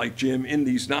someone like Jim in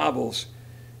these novels,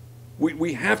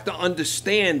 we have to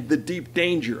understand the deep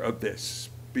danger of this,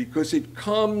 because it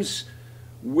comes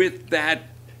with that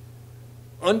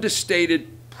understated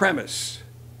premise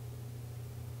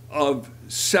of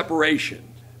separation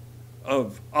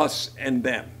of us and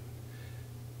them.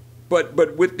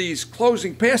 But with these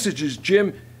closing passages,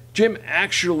 Jim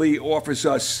actually offers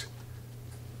us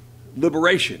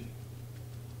liberation,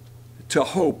 to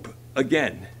hope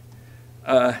again.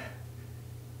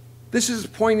 This is a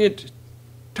poignant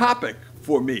topic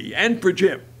for me and for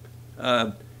Jim.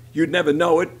 You'd never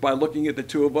know it by looking at the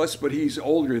two of us, but he's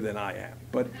older than I am.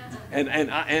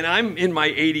 And I'm in my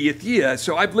 80th year,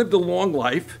 so I've lived a long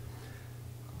life.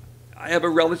 I have a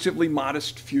relatively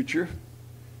modest future.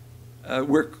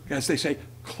 We're, as they say,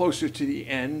 closer to the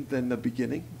end than the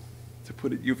beginning, to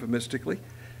put it euphemistically.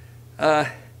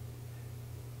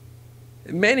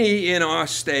 Many in our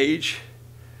stage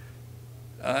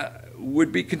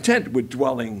would be content with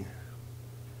dwelling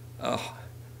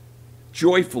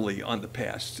joyfully on the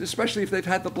past, especially if they've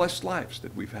had the blessed lives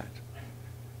that we've had.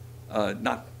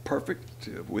 Not perfect,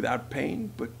 without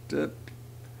pain, but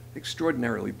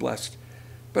extraordinarily blessed.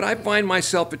 But I find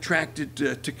myself attracted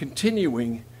to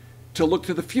continuing to look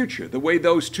to the future, the way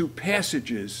those two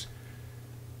passages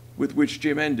with which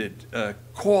Jim ended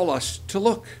call us to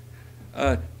look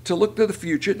to the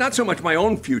future, not so much my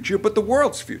own future, but the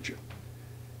world's future.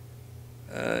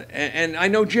 And I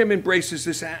know Jim embraces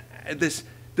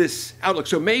this outlook.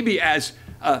 So maybe as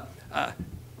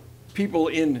people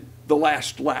in the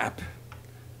last lap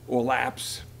or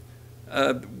laps,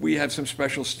 we have some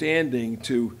special standing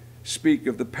to speak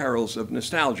of the perils of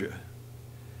nostalgia.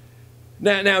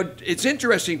 Now it's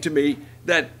interesting to me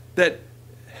that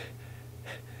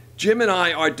Jim and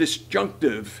I are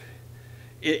disjunctive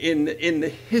in the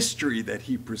history that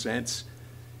he presents,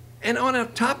 and on a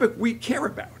topic we care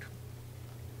about.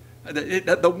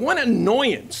 The one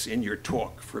annoyance in your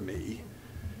talk for me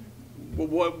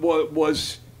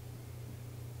was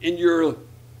in your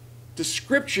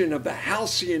description of the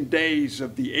halcyon days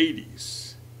of the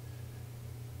 80s.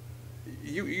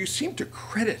 You seem to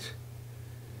credit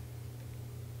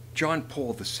John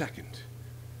Paul II.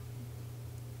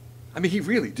 I mean, he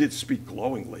really did speak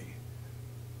glowingly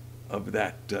of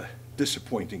that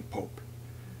disappointing pope.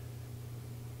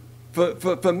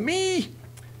 For me,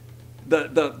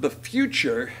 the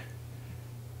future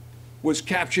was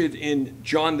captured in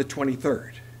John the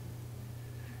 23rd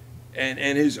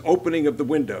and his opening of the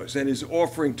windows and his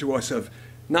offering to us of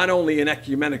not only an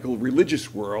ecumenical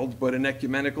religious world, but an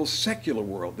ecumenical secular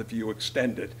world, if you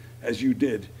extend it, as you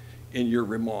did in your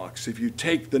remarks. If you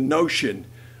take the notion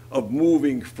of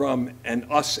moving from an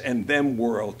us and them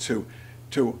world to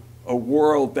a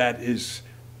world that is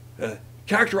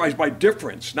characterized by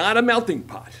difference, not a melting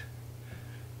pot,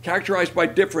 characterized by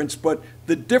difference, but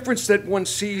the difference that one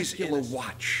sees in a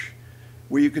watch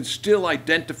where you can still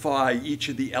identify each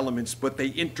of the elements, but they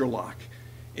interlock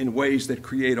in ways that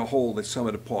create a whole that sum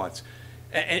of the parts.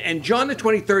 And John the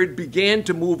 23rd began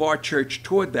to move our church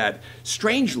toward that.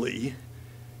 Strangely,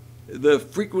 the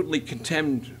frequently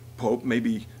contemned Pope,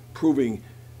 maybe proving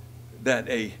that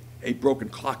a broken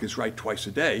clock is right twice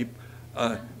a day,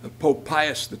 Pope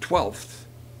Pius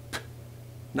XII,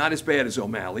 not as bad as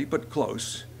O'Malley, but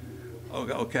close,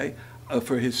 okay,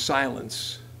 for his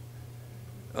silence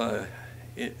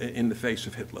in the face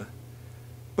of Hitler.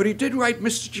 But he did write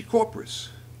Mystici Corporis,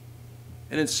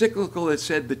 an encyclical that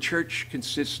said the church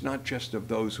consists not just of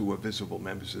those who are visible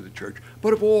members of the church,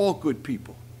 but of all good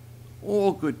people,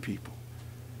 all good people.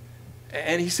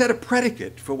 And he set a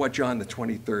predicate for what John the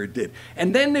 23rd did.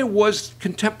 And then there was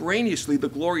contemporaneously the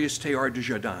glorious Teilhard de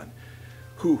Chardin,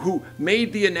 who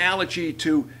made the analogy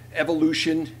to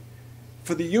evolution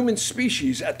for the human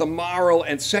species at the moral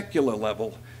and secular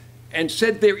level, and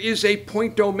said there is a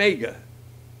point omega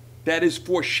that is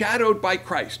foreshadowed by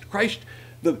Christ. Christ,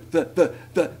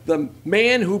 the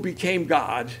man who became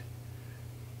God.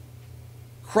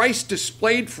 Christ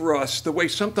displayed for us the way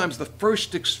sometimes the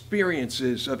first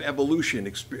experiences of evolution,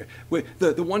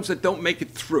 the ones that don't make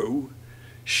it through,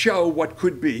 show what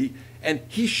could be. And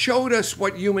he showed us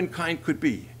what humankind could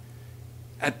be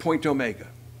at Point Omega.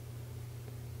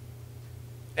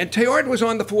 And Teilhard was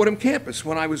on the Fordham campus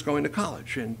when I was going to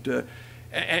college. And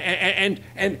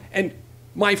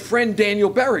my friend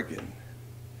Daniel Berrigan,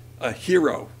 a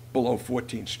hero below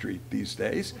 14th Street these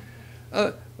days,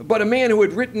 but a man who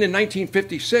had written in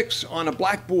 1956 on a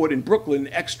blackboard in Brooklyn,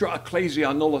 extra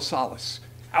ecclesia nulla salus,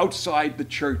 outside the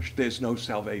church there's no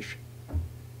salvation.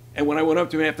 And when I went up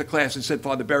to him after class and said,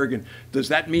 Father Berrigan, does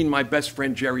that mean my best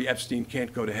friend Jerry Epstein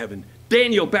can't go to heaven?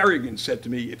 Daniel Berrigan said to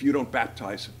me, if you don't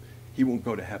baptize him, he won't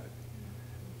go to heaven.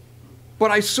 But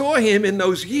I saw him in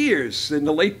those years, in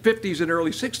the late 50s and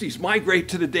early 60s, migrate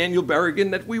to the Daniel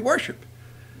Berrigan that we worship.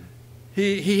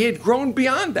 He had grown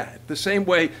beyond that, the same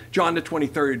way John the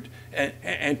 23rd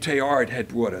and Teilhard had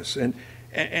brought us. And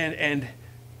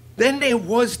then there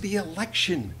was the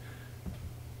election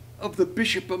of the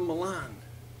Bishop of Milan,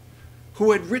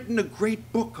 who had written a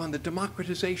great book on the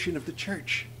democratization of the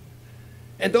church.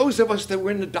 And those of us that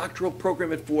were in the doctoral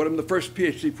program at Fordham, the first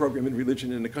PhD program in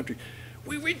religion in the country,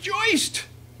 we rejoiced.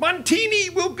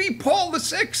 Montini will be Paul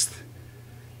VI.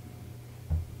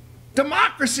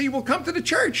 Democracy will come to the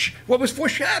church. What was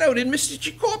foreshadowed in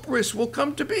Mystici Corporis will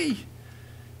come to be.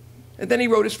 And then he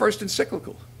wrote his first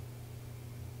encyclical,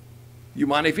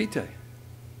 Humanae Vitae,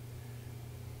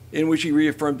 in which he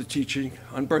reaffirmed the teaching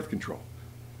on birth control.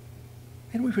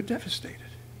 And we were devastated,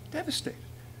 devastated,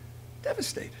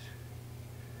 devastated.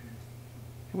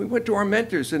 And we went to our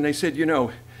mentors and they said, you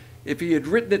know, if he had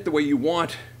written it the way you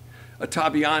want,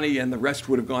 Ottaviani and the rest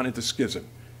would have gone into schism.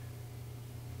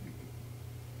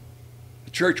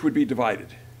 The church would be divided.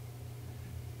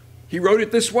 He wrote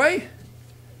it this way,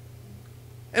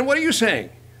 and what are you saying?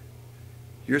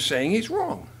 You're saying he's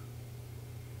wrong.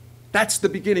 That's the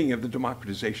beginning of the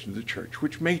democratization of the church,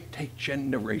 which may take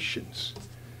generations.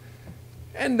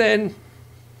 And then,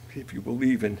 if you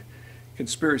believe in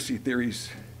conspiracy theories,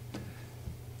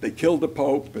 they killed the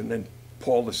Pope, and then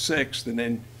Paul VI, and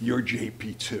then your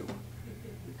JP2.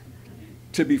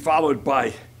 To be followed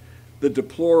by the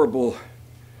deplorable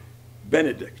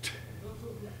Benedict,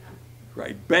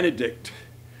 right? Benedict,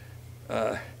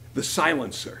 the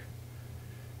silencer.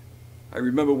 I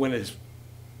remember when his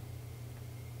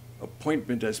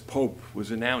appointment as Pope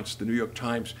was announced, the New York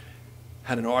Times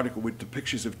had an article with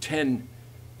depictions of 10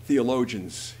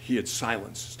 theologians he had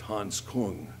silenced: Hans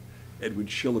Kung, Edwin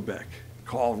Schillebeck,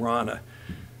 Karl Rahner.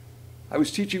 I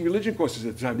was teaching religion courses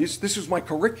at the time. This was my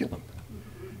curriculum.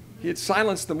 He had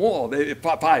silenced them all.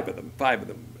 Five of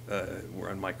them were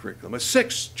on my curriculum. A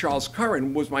sixth, Charles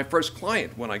Curran, was my first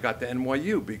client when I got to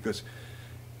NYU because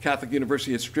Catholic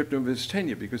University had stripped him of his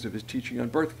tenure because of his teaching on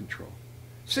birth control.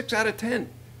 6 out of 10.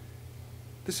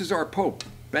 This is our Pope,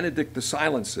 Benedict the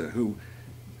Silencer, who,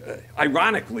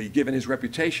 ironically, given his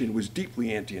reputation, was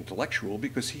deeply anti-intellectual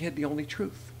because he had the only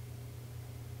truth.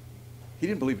 He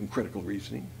didn't believe in critical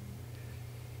reasoning.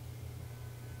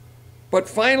 But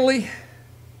finally,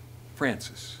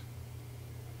 Francis,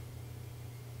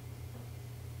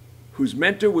 whose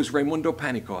mentor was Raimundo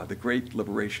Panikkar, the great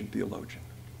liberation theologian,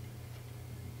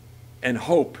 and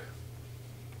hope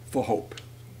for hope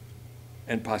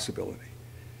and possibility.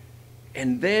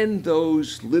 And then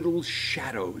those little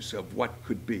shadows of what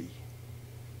could be,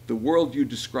 the world you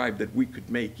described that we could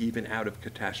make even out of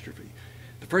catastrophe.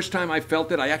 The first time I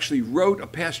felt it, I actually wrote a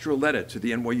pastoral letter to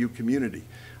the NYU community.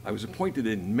 I was appointed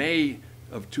in May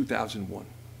of 2001.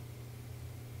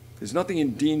 There's nothing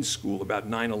in Dean's School about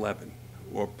 9/11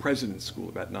 or President's School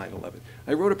about 9/11.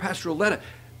 I wrote a pastoral letter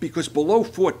because below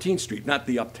 14th Street, not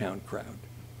the uptown crowd,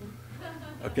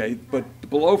 okay, but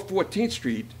below 14th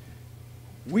Street,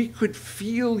 we could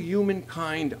feel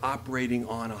humankind operating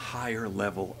on a higher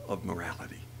level of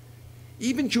morality.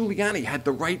 Even Giuliani had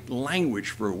the right language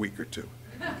for a week or two.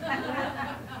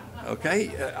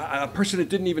 Okay? A person that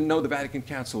didn't even know the Vatican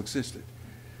Council existed.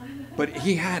 But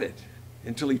he had it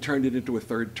until he turned it into a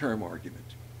third-term argument.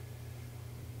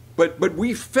 But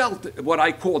we felt what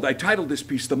I titled this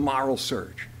piece, The Moral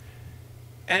Surge.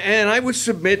 And I would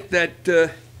submit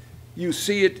that you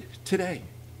see it today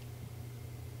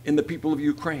in the people of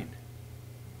Ukraine.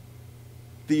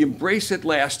 The embrace at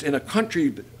last in a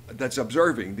country that's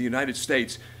observing, the United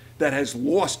States, that has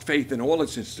lost faith in all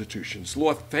its institutions,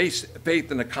 lost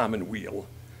faith in a common weal.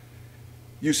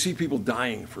 You see people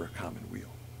dying for a common weal,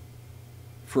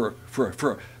 for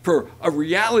a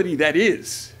reality that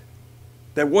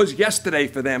was yesterday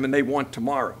for them and they want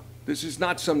tomorrow. This is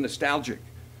not some nostalgic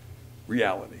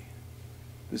reality.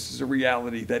 This is a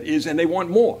reality that is, and they want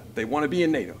more. They want to be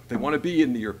in NATO. They want to be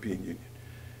in the European Union.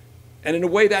 And in a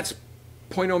way, that's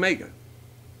point omega.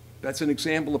 That's an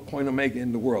example of point omega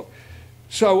in the world.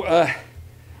 So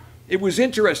it was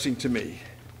interesting to me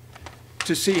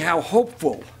to see how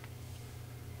hopeful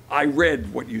I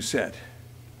read what you said.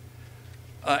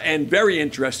 And very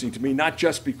interesting to me, not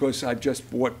just because I've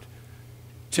just bought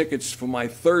tickets for my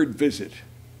third visit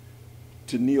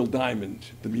to Neil Diamond,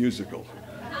 the musical,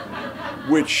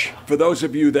 which, for those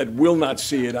of you that will not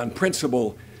see it on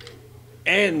principle,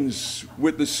 ends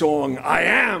with the song, I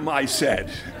am, I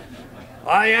said.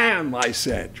 I am, I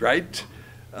said, right?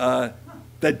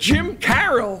 That Jim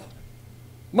Carroll,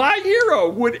 my hero,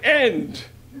 would end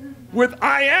with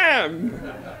I am,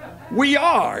 we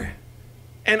are.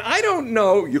 And I don't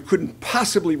know, you couldn't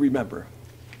possibly remember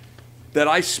that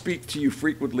I speak to you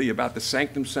frequently about the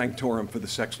sanctum sanctorum for the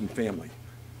Sexton family.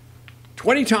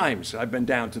 20 times I've been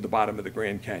down to the bottom of the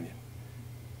Grand Canyon.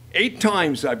 8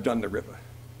 times I've done the river.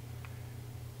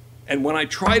 And when I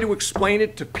try to explain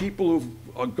it to people who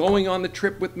are going on the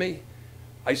trip with me,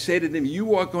 I say to them,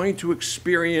 you are going to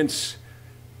experience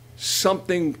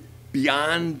something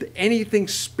beyond anything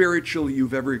spiritual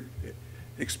you've ever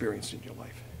experienced in your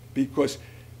life. Because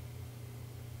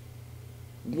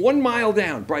 1 mile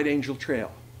down Bright Angel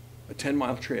Trail, a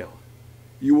 10-mile trail,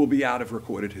 you will be out of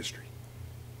recorded history.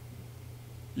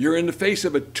 You're in the face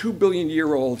of a 2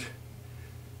 billion-year-old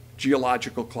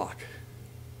geological clock.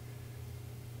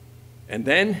 And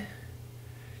then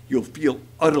you'll feel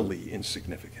utterly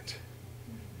insignificant.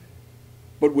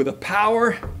 But with a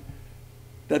power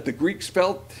that the Greeks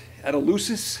felt at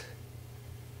Eleusis,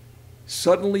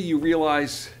 suddenly you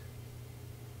realize,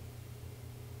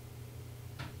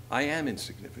 I am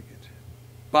insignificant,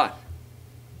 but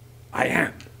I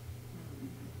am.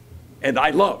 And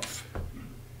I love.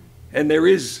 And there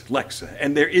is Lexa,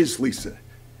 and there is Lisa,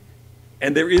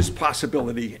 and there is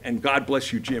possibility, and God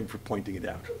bless you, Jim, for pointing it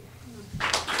out.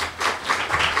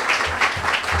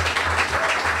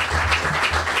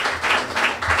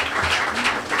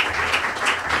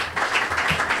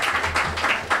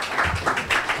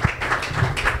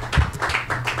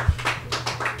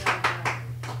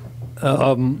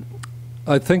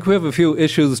 I think we have a few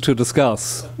issues to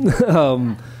discuss.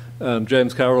 And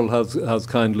James Carroll has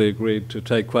kindly agreed to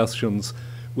take questions.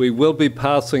 We will be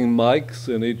passing mics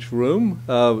in each room.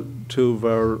 2 of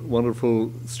our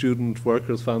wonderful student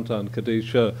workers, Fanta and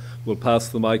Kadisha, will pass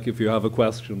the mic if you have a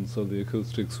question, so the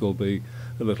acoustics will be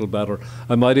a little better.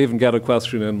 I might even get a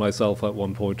question in myself at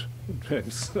one point,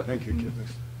 James. Thank you, Kevin.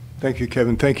 Thank you,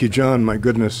 Kevin. Thank you, John. My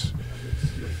goodness.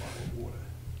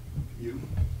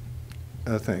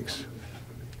 Thanks.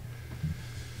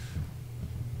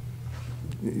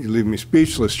 You leave me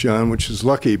speechless, John, which is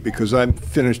lucky because I'm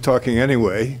finished talking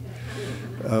anyway.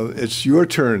 It's your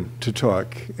turn to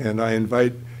talk, and I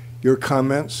invite your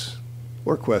comments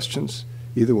or questions,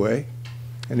 either way.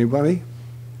 Anybody?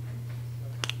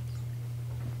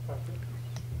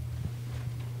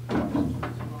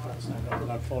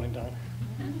 Without falling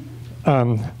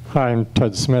down. Hi, I'm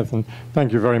Ted Smith, and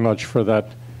thank you very much for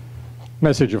that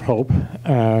message of hope,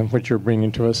 which you're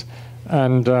bringing to us.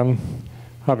 And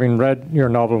having read your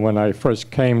novel when I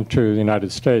first came to the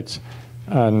United States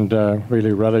and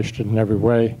really relished it in every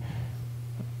way,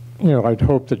 you know, I'd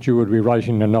hope that you would be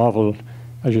writing a novel,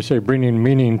 as you say, bringing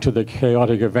meaning to the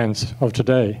chaotic events of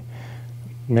today.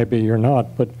 Maybe you're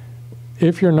not, but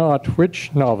if you're not,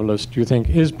 which novelist do you think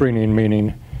is bringing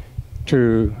meaning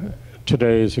to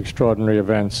today's extraordinary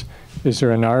events? Is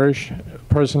there an Irish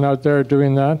person out there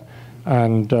doing that?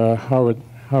 And how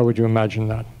would you imagine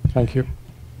that? Thank you.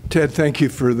 Ted, thank you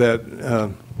for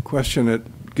that question.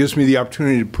 It gives me the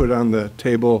opportunity to put on the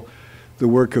table the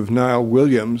work of Niall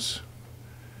Williams,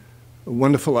 a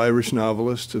wonderful Irish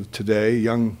novelist of today,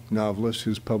 young novelist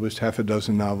who's published half a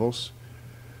dozen novels.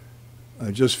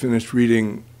 I just finished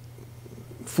reading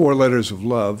 4 Letters of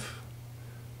Love,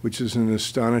 which is an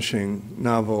astonishing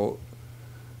novel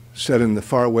set in the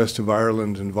far west of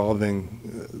Ireland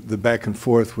involving the back and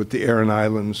forth with the Aran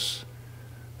Islands,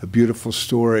 a beautiful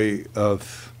story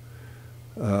of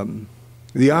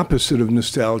the opposite of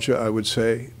nostalgia, I would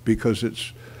say, because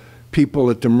it's people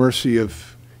at the mercy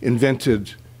of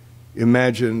invented,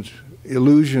 imagined,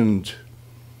 illusioned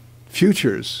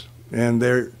futures, and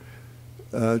they're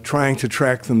trying to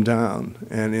track them down.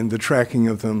 And in the tracking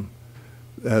of them,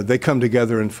 they come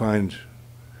together and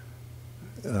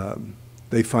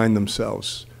they find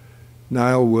themselves.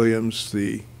 Niall Williams,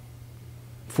 the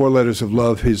 4 Letters of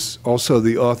Love, he's also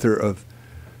the author of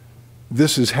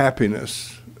This is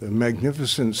Happiness, a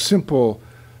magnificent, simple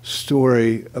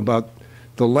story about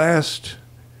the last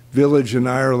village in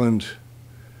Ireland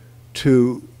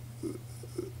to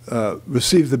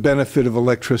receive the benefit of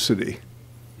electricity.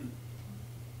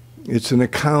 It's an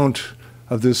account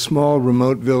of this small,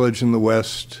 remote village in the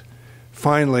West.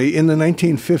 Finally, in the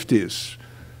 1950s,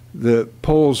 the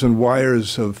poles and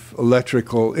wires of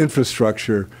electrical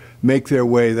infrastructure make their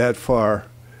way that far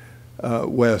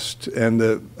west, and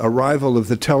the arrival of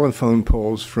the telephone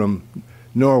poles from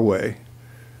Norway,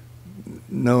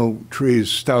 no trees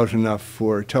stout enough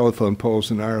for telephone poles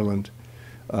in Ireland,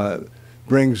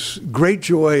 brings great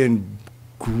joy and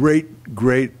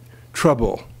great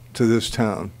trouble to this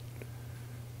town.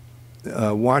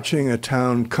 Watching a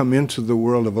town come into the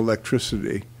world of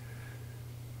electricity,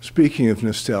 speaking of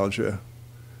nostalgia,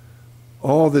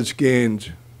 all that's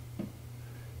gained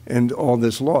and all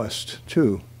that's lost,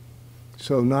 too.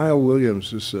 So Niall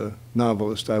Williams is a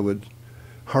novelist I would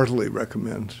heartily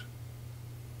recommend.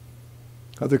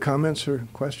 Other comments or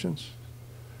questions?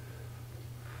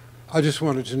 I just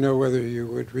wanted to know whether you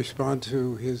would respond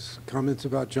to his comments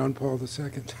about John Paul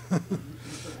II.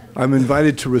 I'm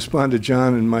invited to respond to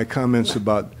John in my comments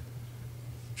about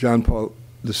John Paul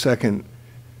II.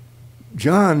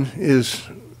 John is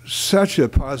such a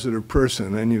positive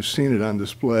person, and you've seen it on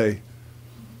display,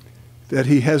 that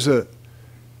he has a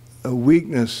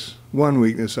weakness, one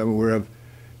weakness I'm aware of.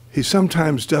 He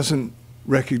sometimes doesn't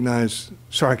recognize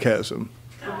sarcasm.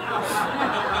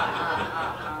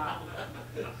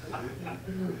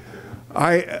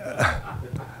 I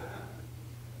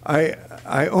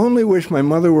only wish my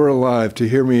mother were alive to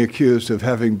hear me accused of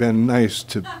having been nice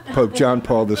to Pope John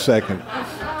Paul II.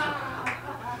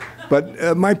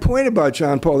 But my point about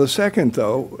John Paul II,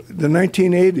 though, the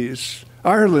 1980s,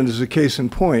 Ireland is a case in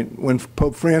point. When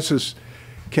Pope Francis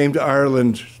came to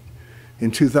Ireland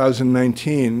in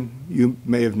 2019, you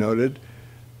may have noted,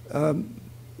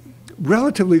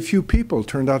 relatively few people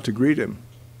turned out to greet him.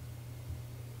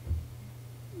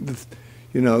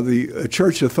 The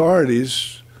church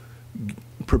authorities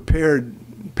prepared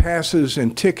passes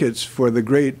and tickets for the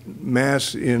great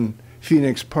mass in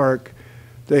Phoenix Park.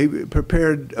 They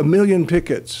prepared 1 million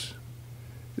tickets.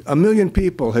 1 million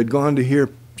people had gone to hear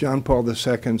John Paul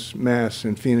II's mass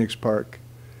in Phoenix Park.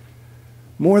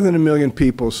 More than 1 million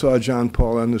people saw John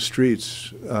Paul on the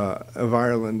streets of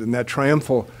Ireland in that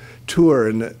triumphal tour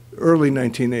in the early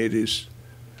 1980s.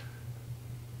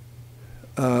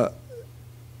 The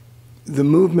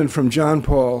movement from John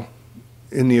Paul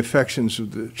in the affections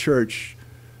of the church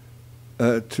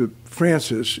to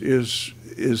Francis is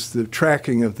the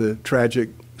tracking of the tragic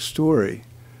story.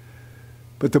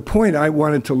 But the point I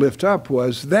wanted to lift up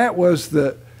was that was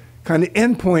the kind of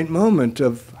endpoint moment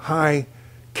of high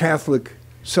Catholic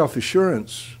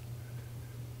self-assurance.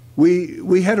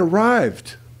 We had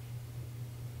arrived.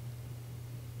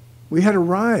 We had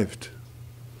arrived.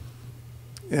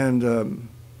 And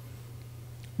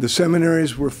the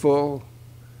seminaries were full.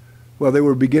 Well, they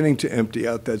were beginning to empty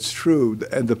out, that's true.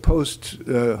 And the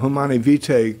post-Humanae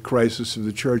Vitae crisis of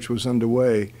the church was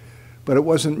underway, but it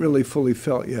wasn't really fully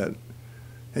felt yet.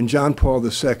 And John Paul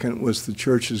II was the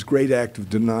church's great act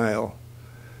of denial.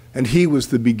 And he was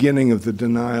the beginning of the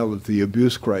denial of the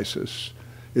abuse crisis.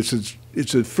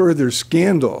 It's a further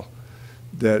scandal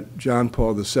that John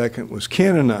Paul II was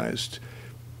canonized,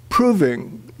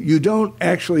 proving you don't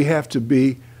actually have to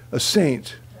be a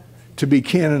saint to be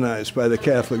canonized by the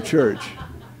Catholic Church.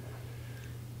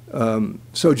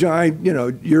 So, John,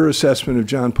 your assessment of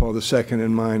John Paul II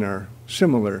and mine are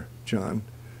similar, John.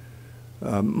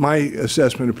 My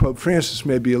assessment of Pope Francis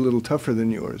may be a little tougher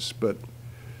than yours, but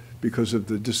because of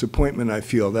the disappointment I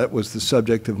feel, that was the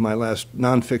subject of my last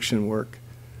nonfiction work,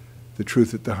 The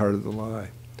Truth at the Heart of the Lie.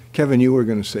 Kevin, you were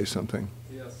going to say something.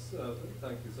 Yes,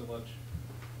 thank you so much.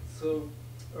 So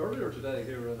earlier today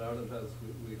here in Ireland House,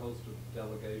 we hosted a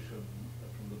delegation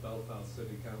from the Belfast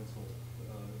City Council,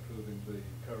 including the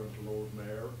current Lord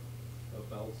Mayor of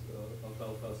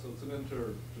Belfast. So it's an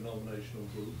interdenominational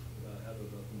group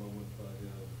headed at the moment by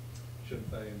Sinn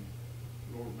Féin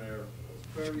Lord Mayor. I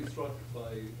was very struck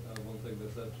by one thing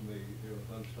they said to me here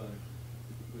at lunchtime,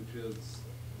 which is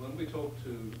when we talk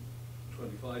to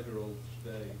 25-year-olds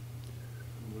today,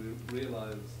 we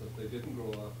realize that they didn't grow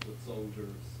up with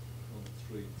soldiers on the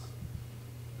streets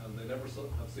and they never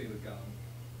have seen a gun.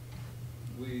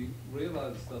 We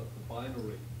realize that the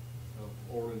binary of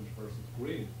orange versus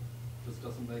green just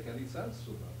doesn't make any sense to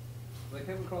them. And I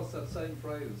came across that same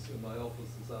phrase in my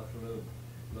office this afternoon,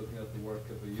 looking at the work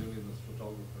of a unionist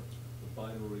photographer. The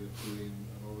binary of green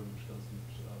and orange doesn't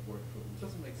work for them. It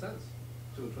doesn't make sense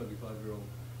to a 25-year-old.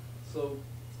 So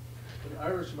in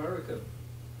Irish America,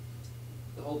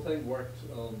 the whole thing worked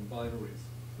on binaries.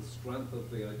 The strength of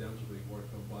the identity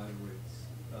worked on binaries.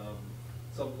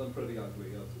 Some of them pretty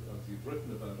ugly, as you've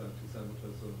written about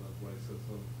anti-Semitism and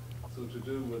racism. So to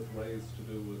do with race,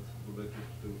 to do with religion,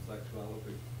 to do with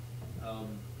sexuality.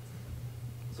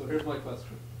 So here's my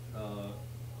question.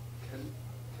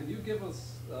 Can you give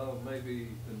us maybe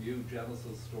a new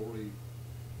Genesis story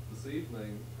this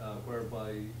evening,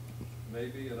 whereby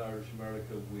maybe in Irish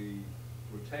America we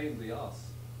retain the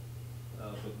us,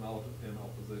 but not in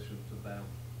opposition to them?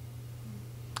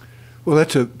 Well,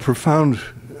 that's a profound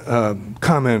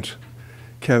comment,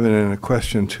 Kevin, and a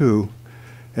question too.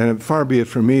 And far be it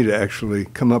from me to actually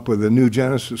come up with a new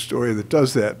Genesis story that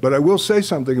does that. But I will say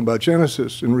something about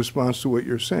Genesis in response to what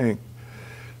you're saying.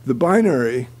 The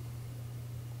binary,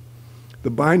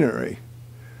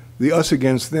 the us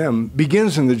against them,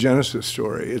 begins in the Genesis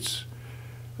story.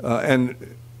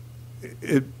 And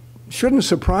it shouldn't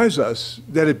surprise us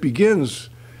that it begins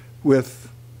with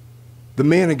the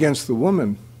man against the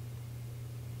woman.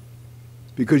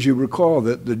 Because you recall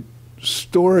that the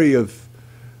story of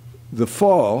the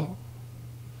fall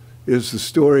is the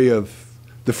story of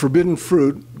the forbidden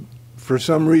fruit. For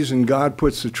some reason, God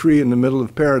puts a tree in the middle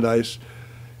of paradise.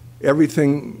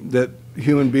 Everything that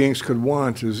human beings could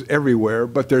want is everywhere,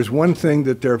 but there's one thing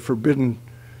that they're forbidden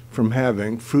from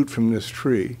having, fruit from this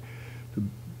tree,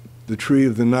 the tree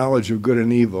of the knowledge of good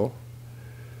and evil.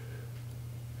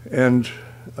 And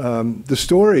the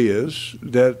story is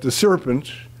that the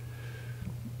serpent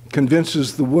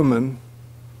convinces the woman,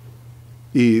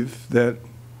 Eve, that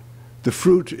the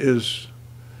fruit is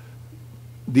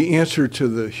the answer to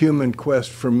the human quest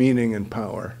for meaning and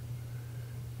power.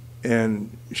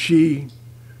 And she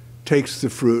takes the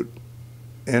fruit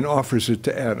and offers it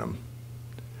to Adam,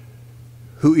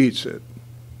 who eats it.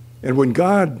 And when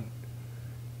God,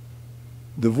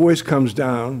 the voice comes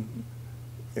down,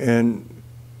 and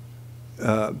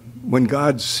when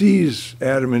God sees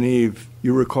Adam and Eve,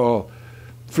 you recall,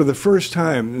 for the first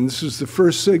time, and this is the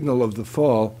first signal of the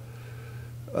fall,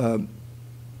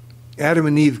 Adam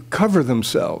and Eve cover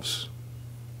themselves.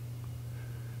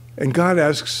 And God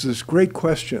asks this great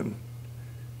question.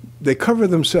 They cover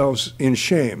themselves in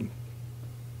shame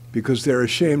because they're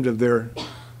ashamed of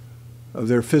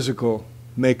their physical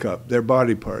makeup, their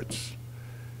body parts.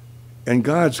 And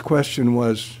God's question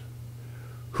was,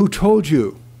 who told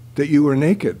you that you were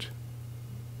naked?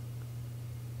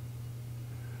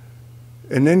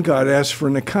 And then God asks for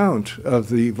an account of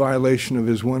the violation of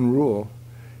his one rule.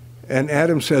 And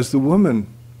Adam says, the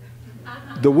woman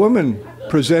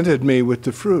presented me with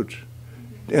the fruit.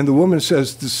 And the woman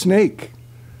says, the snake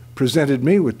presented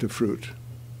me with the fruit.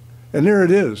 And there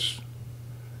it is.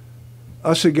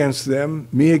 Us against them,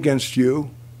 me against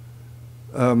you.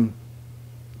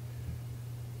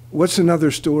 What's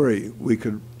another story we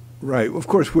could write? Of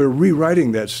course, we're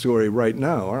rewriting that story right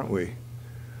now, aren't we?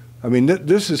 I mean,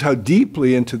 this is how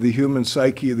deeply into the human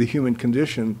psyche, the human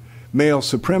condition, male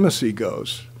supremacy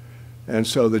goes. And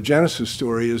so the Genesis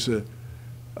story is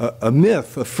a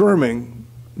myth affirming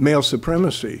male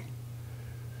supremacy.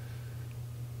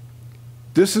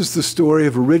 This is the story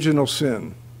of original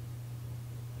sin.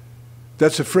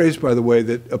 That's a phrase, by the way,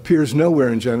 that appears nowhere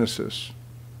in Genesis.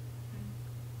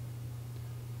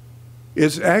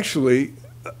 It's actually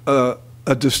a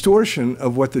distortion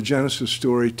of what the Genesis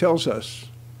story tells us.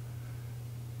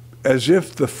 As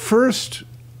if the first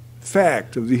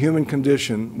fact of the human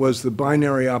condition was the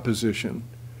binary opposition.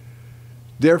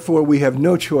 Therefore, we have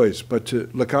no choice but to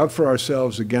look out for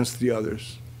ourselves against the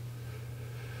others.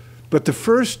 But the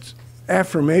first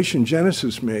affirmation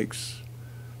Genesis makes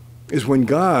is when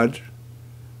God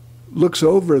looks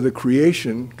over the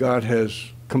creation God has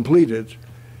completed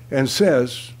and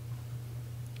says,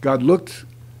 God looked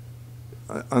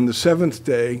on the seventh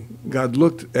day, God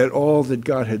looked at all that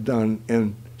God had done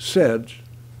and said,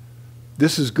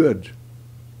 "This is good.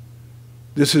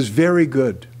 This is very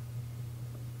good."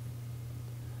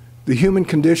 The human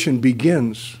condition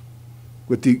begins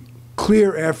with the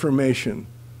clear affirmation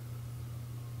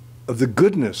of the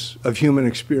goodness of human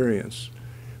experience.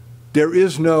 There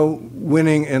is no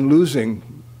winning and losing.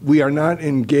 We are not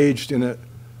engaged in a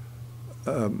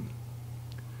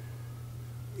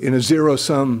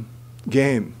zero-sum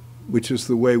game, which is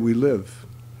the way we live.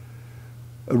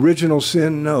 Original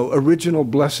sin, no. Original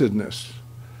blessedness.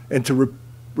 And to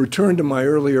return to my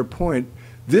earlier point,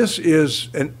 this is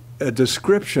a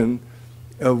description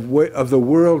of the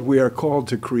world we are called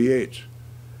to create.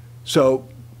 So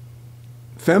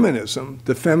feminism,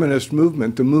 the feminist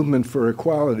movement, the movement for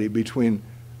equality between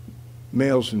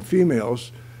males and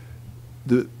females,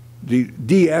 the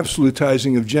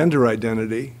de-absolutizing of gender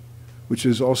identity, which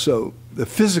is also the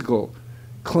physical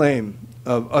claim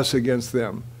of us against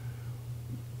them.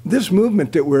 This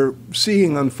movement that we're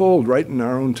seeing unfold right in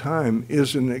our own time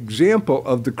is an example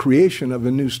of the creation of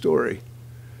a new story.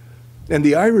 And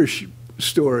the Irish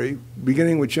story,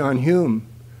 beginning with John Hume,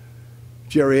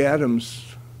 Gerry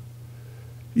Adams,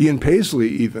 Ian Paisley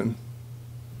even,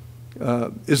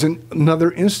 is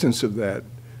another instance of that.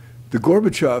 The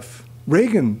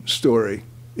Gorbachev-Reagan story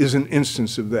is an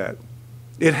instance of that.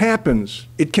 It happens.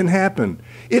 It can happen.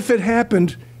 If it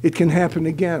happened, it can happen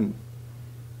again.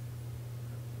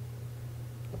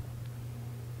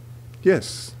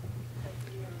 Yes.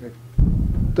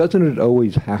 Doesn't it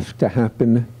always have to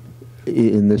happen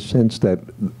in the sense that,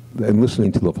 and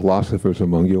listening to the philosophers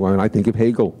among you, and I think of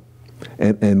Hegel,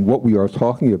 and what we are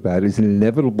talking about is an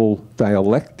inevitable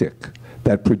dialectic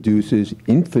that produces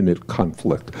infinite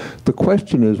conflict. The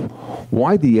question is,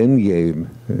 why the end game,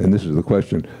 and this is the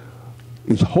question,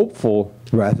 is hopeful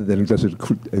rather than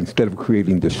instead of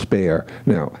creating despair.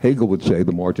 Now, Hegel would say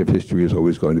the march of history is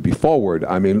always going to be forward.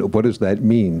 I mean, what does that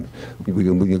mean? We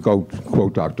can go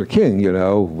quote Dr. King, you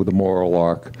know, with the moral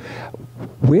arc.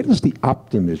 Where does the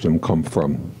optimism come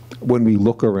from when we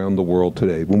look around the world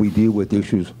today, when we deal with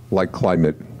issues like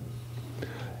climate?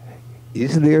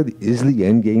 Is the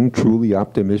end game truly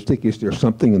optimistic? Is there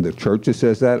something in the church that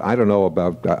says that? I don't know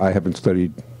about, I haven't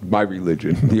studied my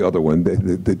religion, the other one,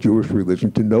 the Jewish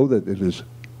religion, to know that it is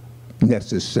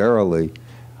necessarily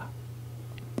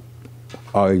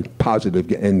a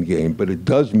positive end game, but it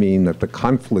does mean that the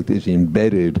conflict is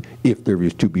embedded if there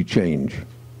is to be change.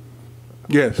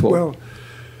 Yes, well,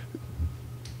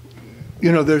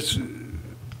 you know, there's,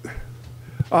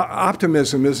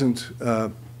 optimism isn't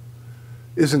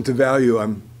the value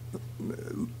I'm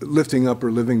lifting up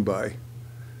or living by.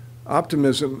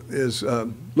 Optimism is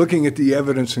looking at the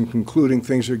evidence and concluding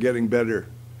things are getting better.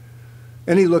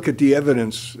 Any look at the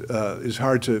evidence is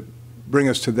hard to bring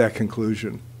us to that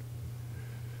conclusion.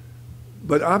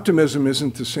 But optimism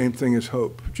isn't the same thing as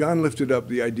hope. John lifted up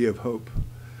the idea of hope.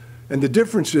 And the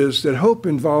difference is that hope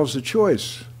involves a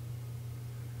choice.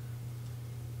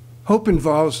 Hope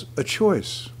involves a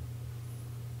choice.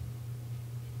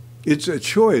 It's a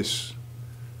choice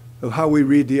of how we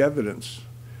read the evidence.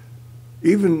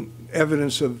 Even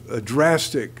evidence of a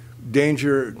drastic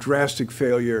danger, drastic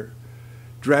failure,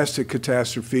 drastic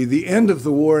catastrophe, the end of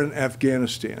the war in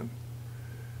Afghanistan.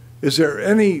 Is there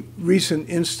any recent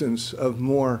instance of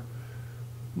more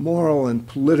moral and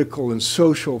political and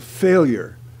social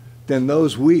failure than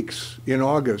those weeks in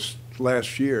August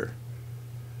last year?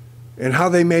 And how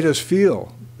they made us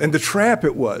feel, and the trap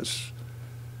it was.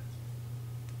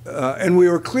 And we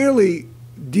were clearly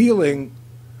dealing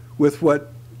with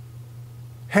what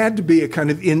had to be a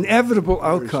kind of inevitable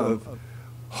outcome of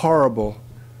horrible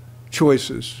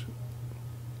choices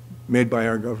made by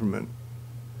our government.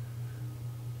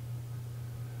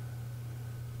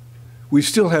 We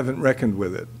still haven't reckoned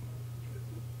with it,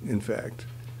 in fact.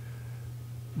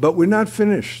 But we're not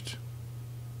finished.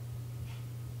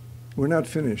 We're not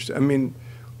finished. I mean,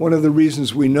 one of the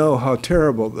reasons we know how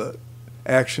terrible the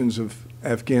actions of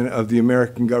the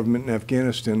American government in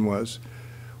Afghanistan was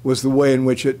the way in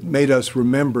which it made us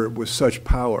remember with such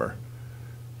power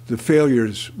the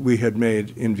failures we had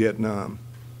made in Vietnam.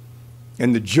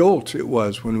 And the jolt it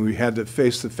was when we had to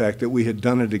face the fact that we had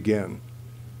done it again.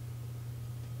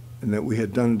 And that we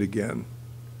had done it again.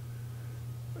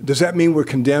 Does that mean we're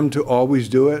condemned to always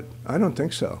do it? I don't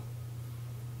think so.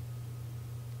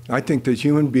 I think that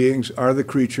human beings are the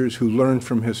creatures who learn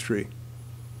from history.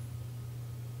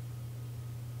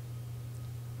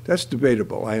 That's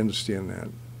debatable, I understand that.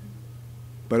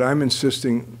 But I'm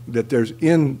insisting that there's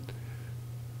in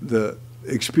the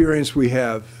experience we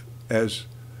have as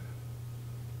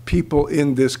people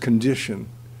in this condition,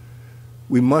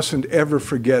 we mustn't ever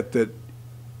forget that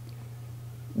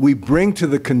we bring to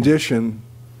the condition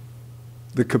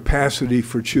the capacity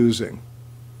for choosing.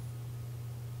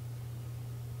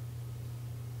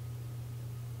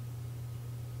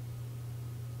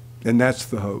 And that's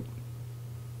the hope.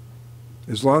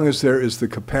 As long as there is the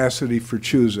capacity for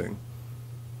choosing.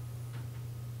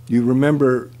 You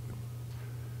remember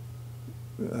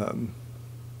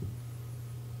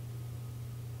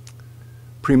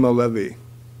Primo Levi.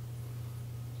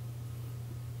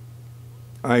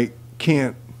 I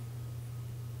can't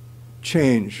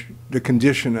change the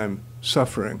condition I'm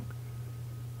suffering,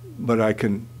 but I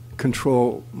can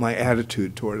control my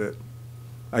attitude toward it.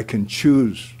 I can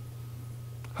choose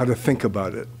how to think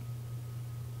about it.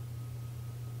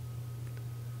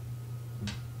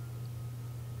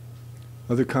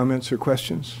 Other comments or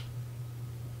questions?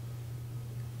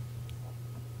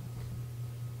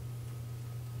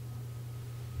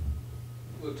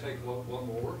 We'll take one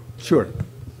more. Sure.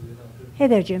 Hey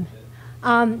there, Jim.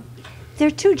 There are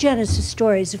two Genesis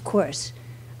stories, of course.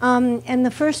 And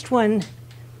the first one,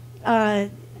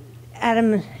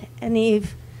 Adam and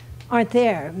Eve aren't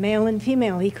there. Male and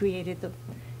female, he created them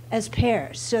as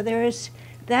pairs. So there is,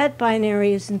 that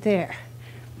binary isn't there.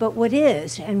 But what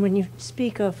is, and when you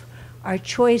speak of our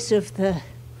choice of the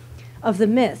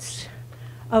myths,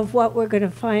 of what we're going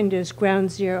to find as ground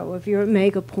zero, of your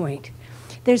omega point,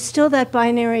 there's still that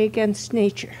binary against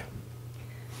nature.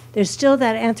 There's still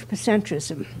that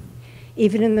anthropocentrism,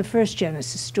 even in the first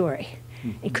Genesis story.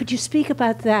 And could you speak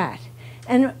about that?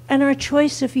 And our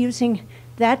choice of using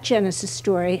that Genesis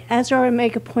story as our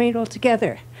omega point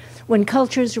altogether, when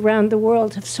cultures around the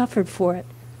world have suffered for it.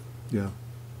 Yeah.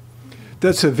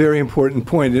 That's a very important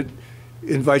point. It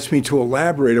invites me to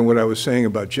elaborate on what I was saying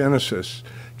about Genesis.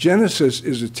 Genesis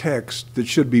is a text that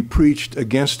should be preached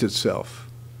against itself,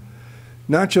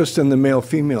 not just in the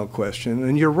male-female question.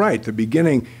 And you're right, the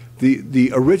beginning,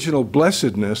 the original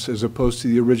blessedness as opposed to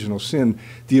the original sin,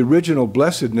 the original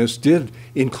blessedness did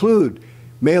include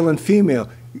male and female.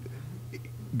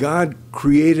 God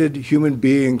created human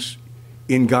beings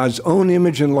in God's own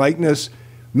image and likeness.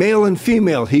 Male and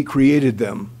female, he created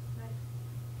them.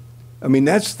 I mean,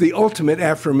 that's the ultimate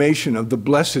affirmation of the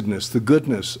blessedness, the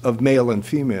goodness of male and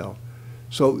female.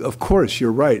 So, of course,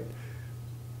 you're right.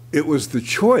 It was the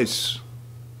choice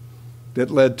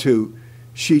that led to,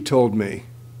 she told me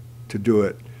to do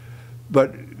it.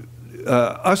 But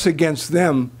us against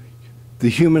them, the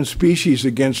human species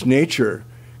against nature,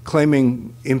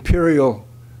 claiming imperial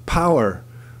power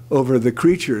over the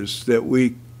creatures that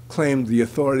we claimed the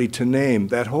authority to name,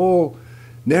 that whole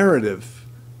narrative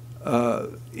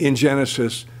in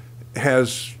Genesis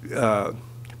has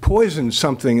poisoned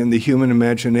something in the human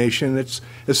imagination. It's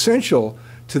essential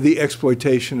to the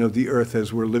exploitation of the earth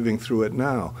as we're living through it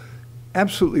now.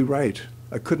 Absolutely right.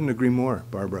 I couldn't agree more,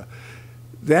 Barbara.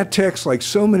 That text, like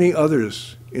so many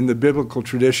others in the biblical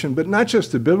tradition, but not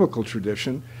just the biblical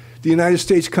tradition, the United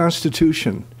States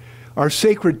Constitution, our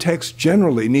sacred texts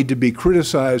generally need to be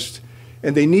criticized,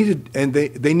 and they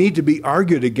need to be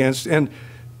argued against. And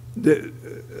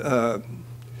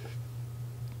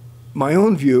my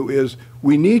own view is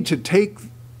we need to take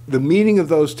the meaning of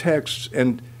those texts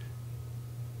and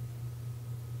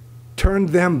turn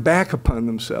them back upon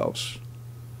themselves.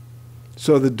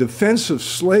 So the defense of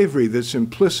slavery that's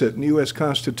implicit in the U.S.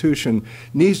 Constitution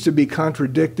needs to be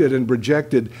contradicted and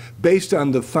rejected based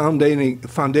on the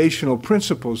foundational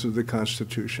principles of the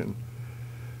Constitution.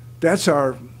 That's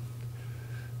our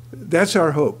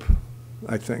hope,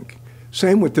 I think.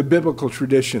 Same with the biblical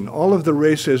tradition. All of the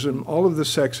racism, all of the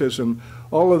sexism,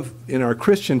 all of, in our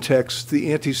Christian texts,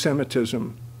 the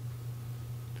anti-Semitism.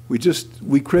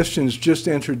 We Christians just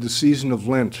entered the season of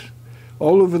Lent.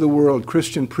 All over the world,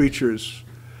 Christian preachers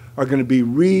are going to be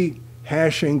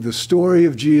rehashing the story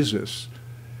of Jesus.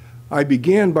 I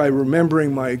began by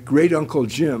remembering my great-uncle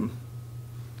Jim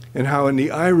and how in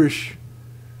the Irish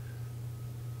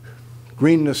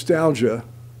green nostalgia,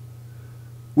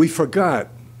 we forgot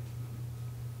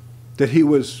that he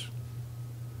was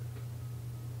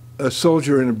a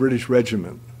soldier in a British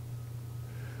regiment.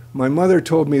 My mother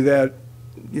told me that,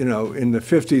 you know, in the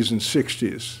 50s and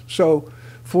 60s. So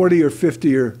 40 or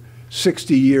 50 or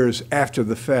 60 years after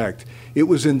the fact. It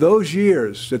was in those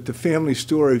years that the family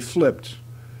story flipped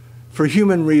for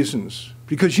human reasons,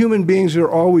 because human beings are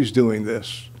always doing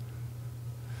this.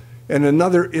 And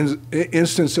another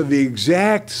instance of the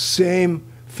exact same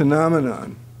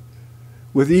phenomenon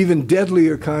with even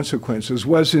deadlier consequences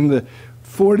was in the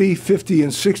 40, 50,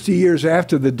 and 60 years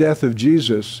after the death of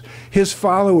Jesus, his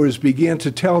followers began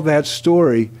to tell that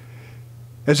story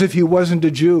as if he wasn't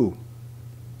a Jew.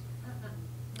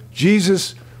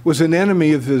 Jesus was an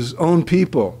enemy of his own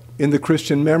people in the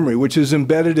Christian memory, which is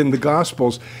embedded in the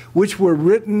Gospels, which were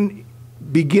written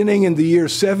beginning in the year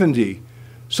 70,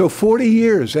 so 40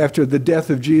 years after the death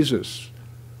of Jesus.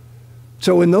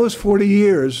 So in those 40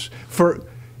 years, for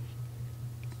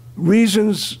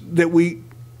reasons that we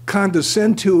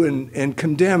condescend to and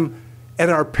condemn at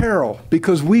our peril,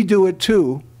 because we do it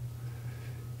too,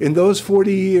 in those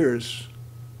 40 years,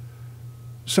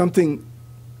 something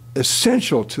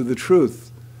essential to the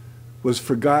truth was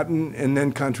forgotten and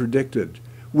then contradicted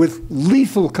with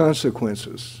lethal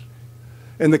consequences.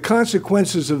 And the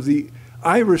consequences of the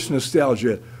Irish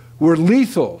nostalgia were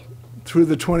lethal through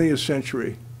the 20th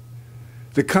century.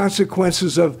 The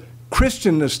consequences of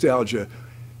Christian nostalgia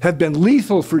have been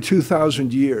lethal for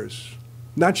 2,000 years,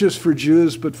 not just for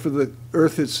Jews, but for the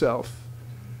earth itself.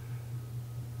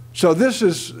 So this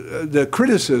is the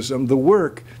criticism, the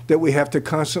work that we have to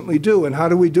constantly do. And how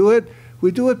do we do it?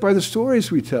 We do it by the stories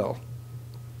we tell.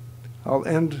 I'll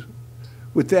end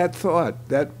with that thought,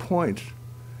 that point.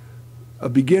 A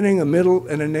beginning, a middle,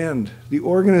 and an end. The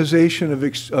organization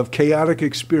of chaotic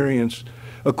experience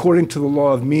according to the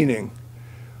law of meaning,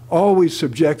 always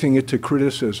subjecting it to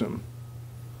criticism,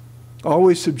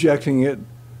 always subjecting it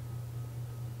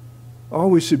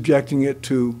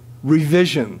to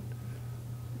revision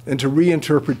and to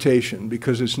reinterpretation,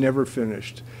 because it's never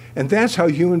finished. And that's how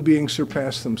human beings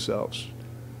surpass themselves.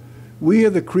 We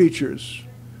are the creatures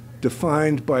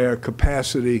defined by our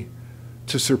capacity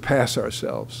to surpass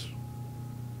ourselves.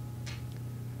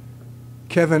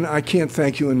 Kevin, I can't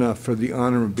thank you enough for the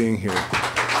honor of being here.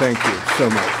 Thank you so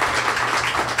much.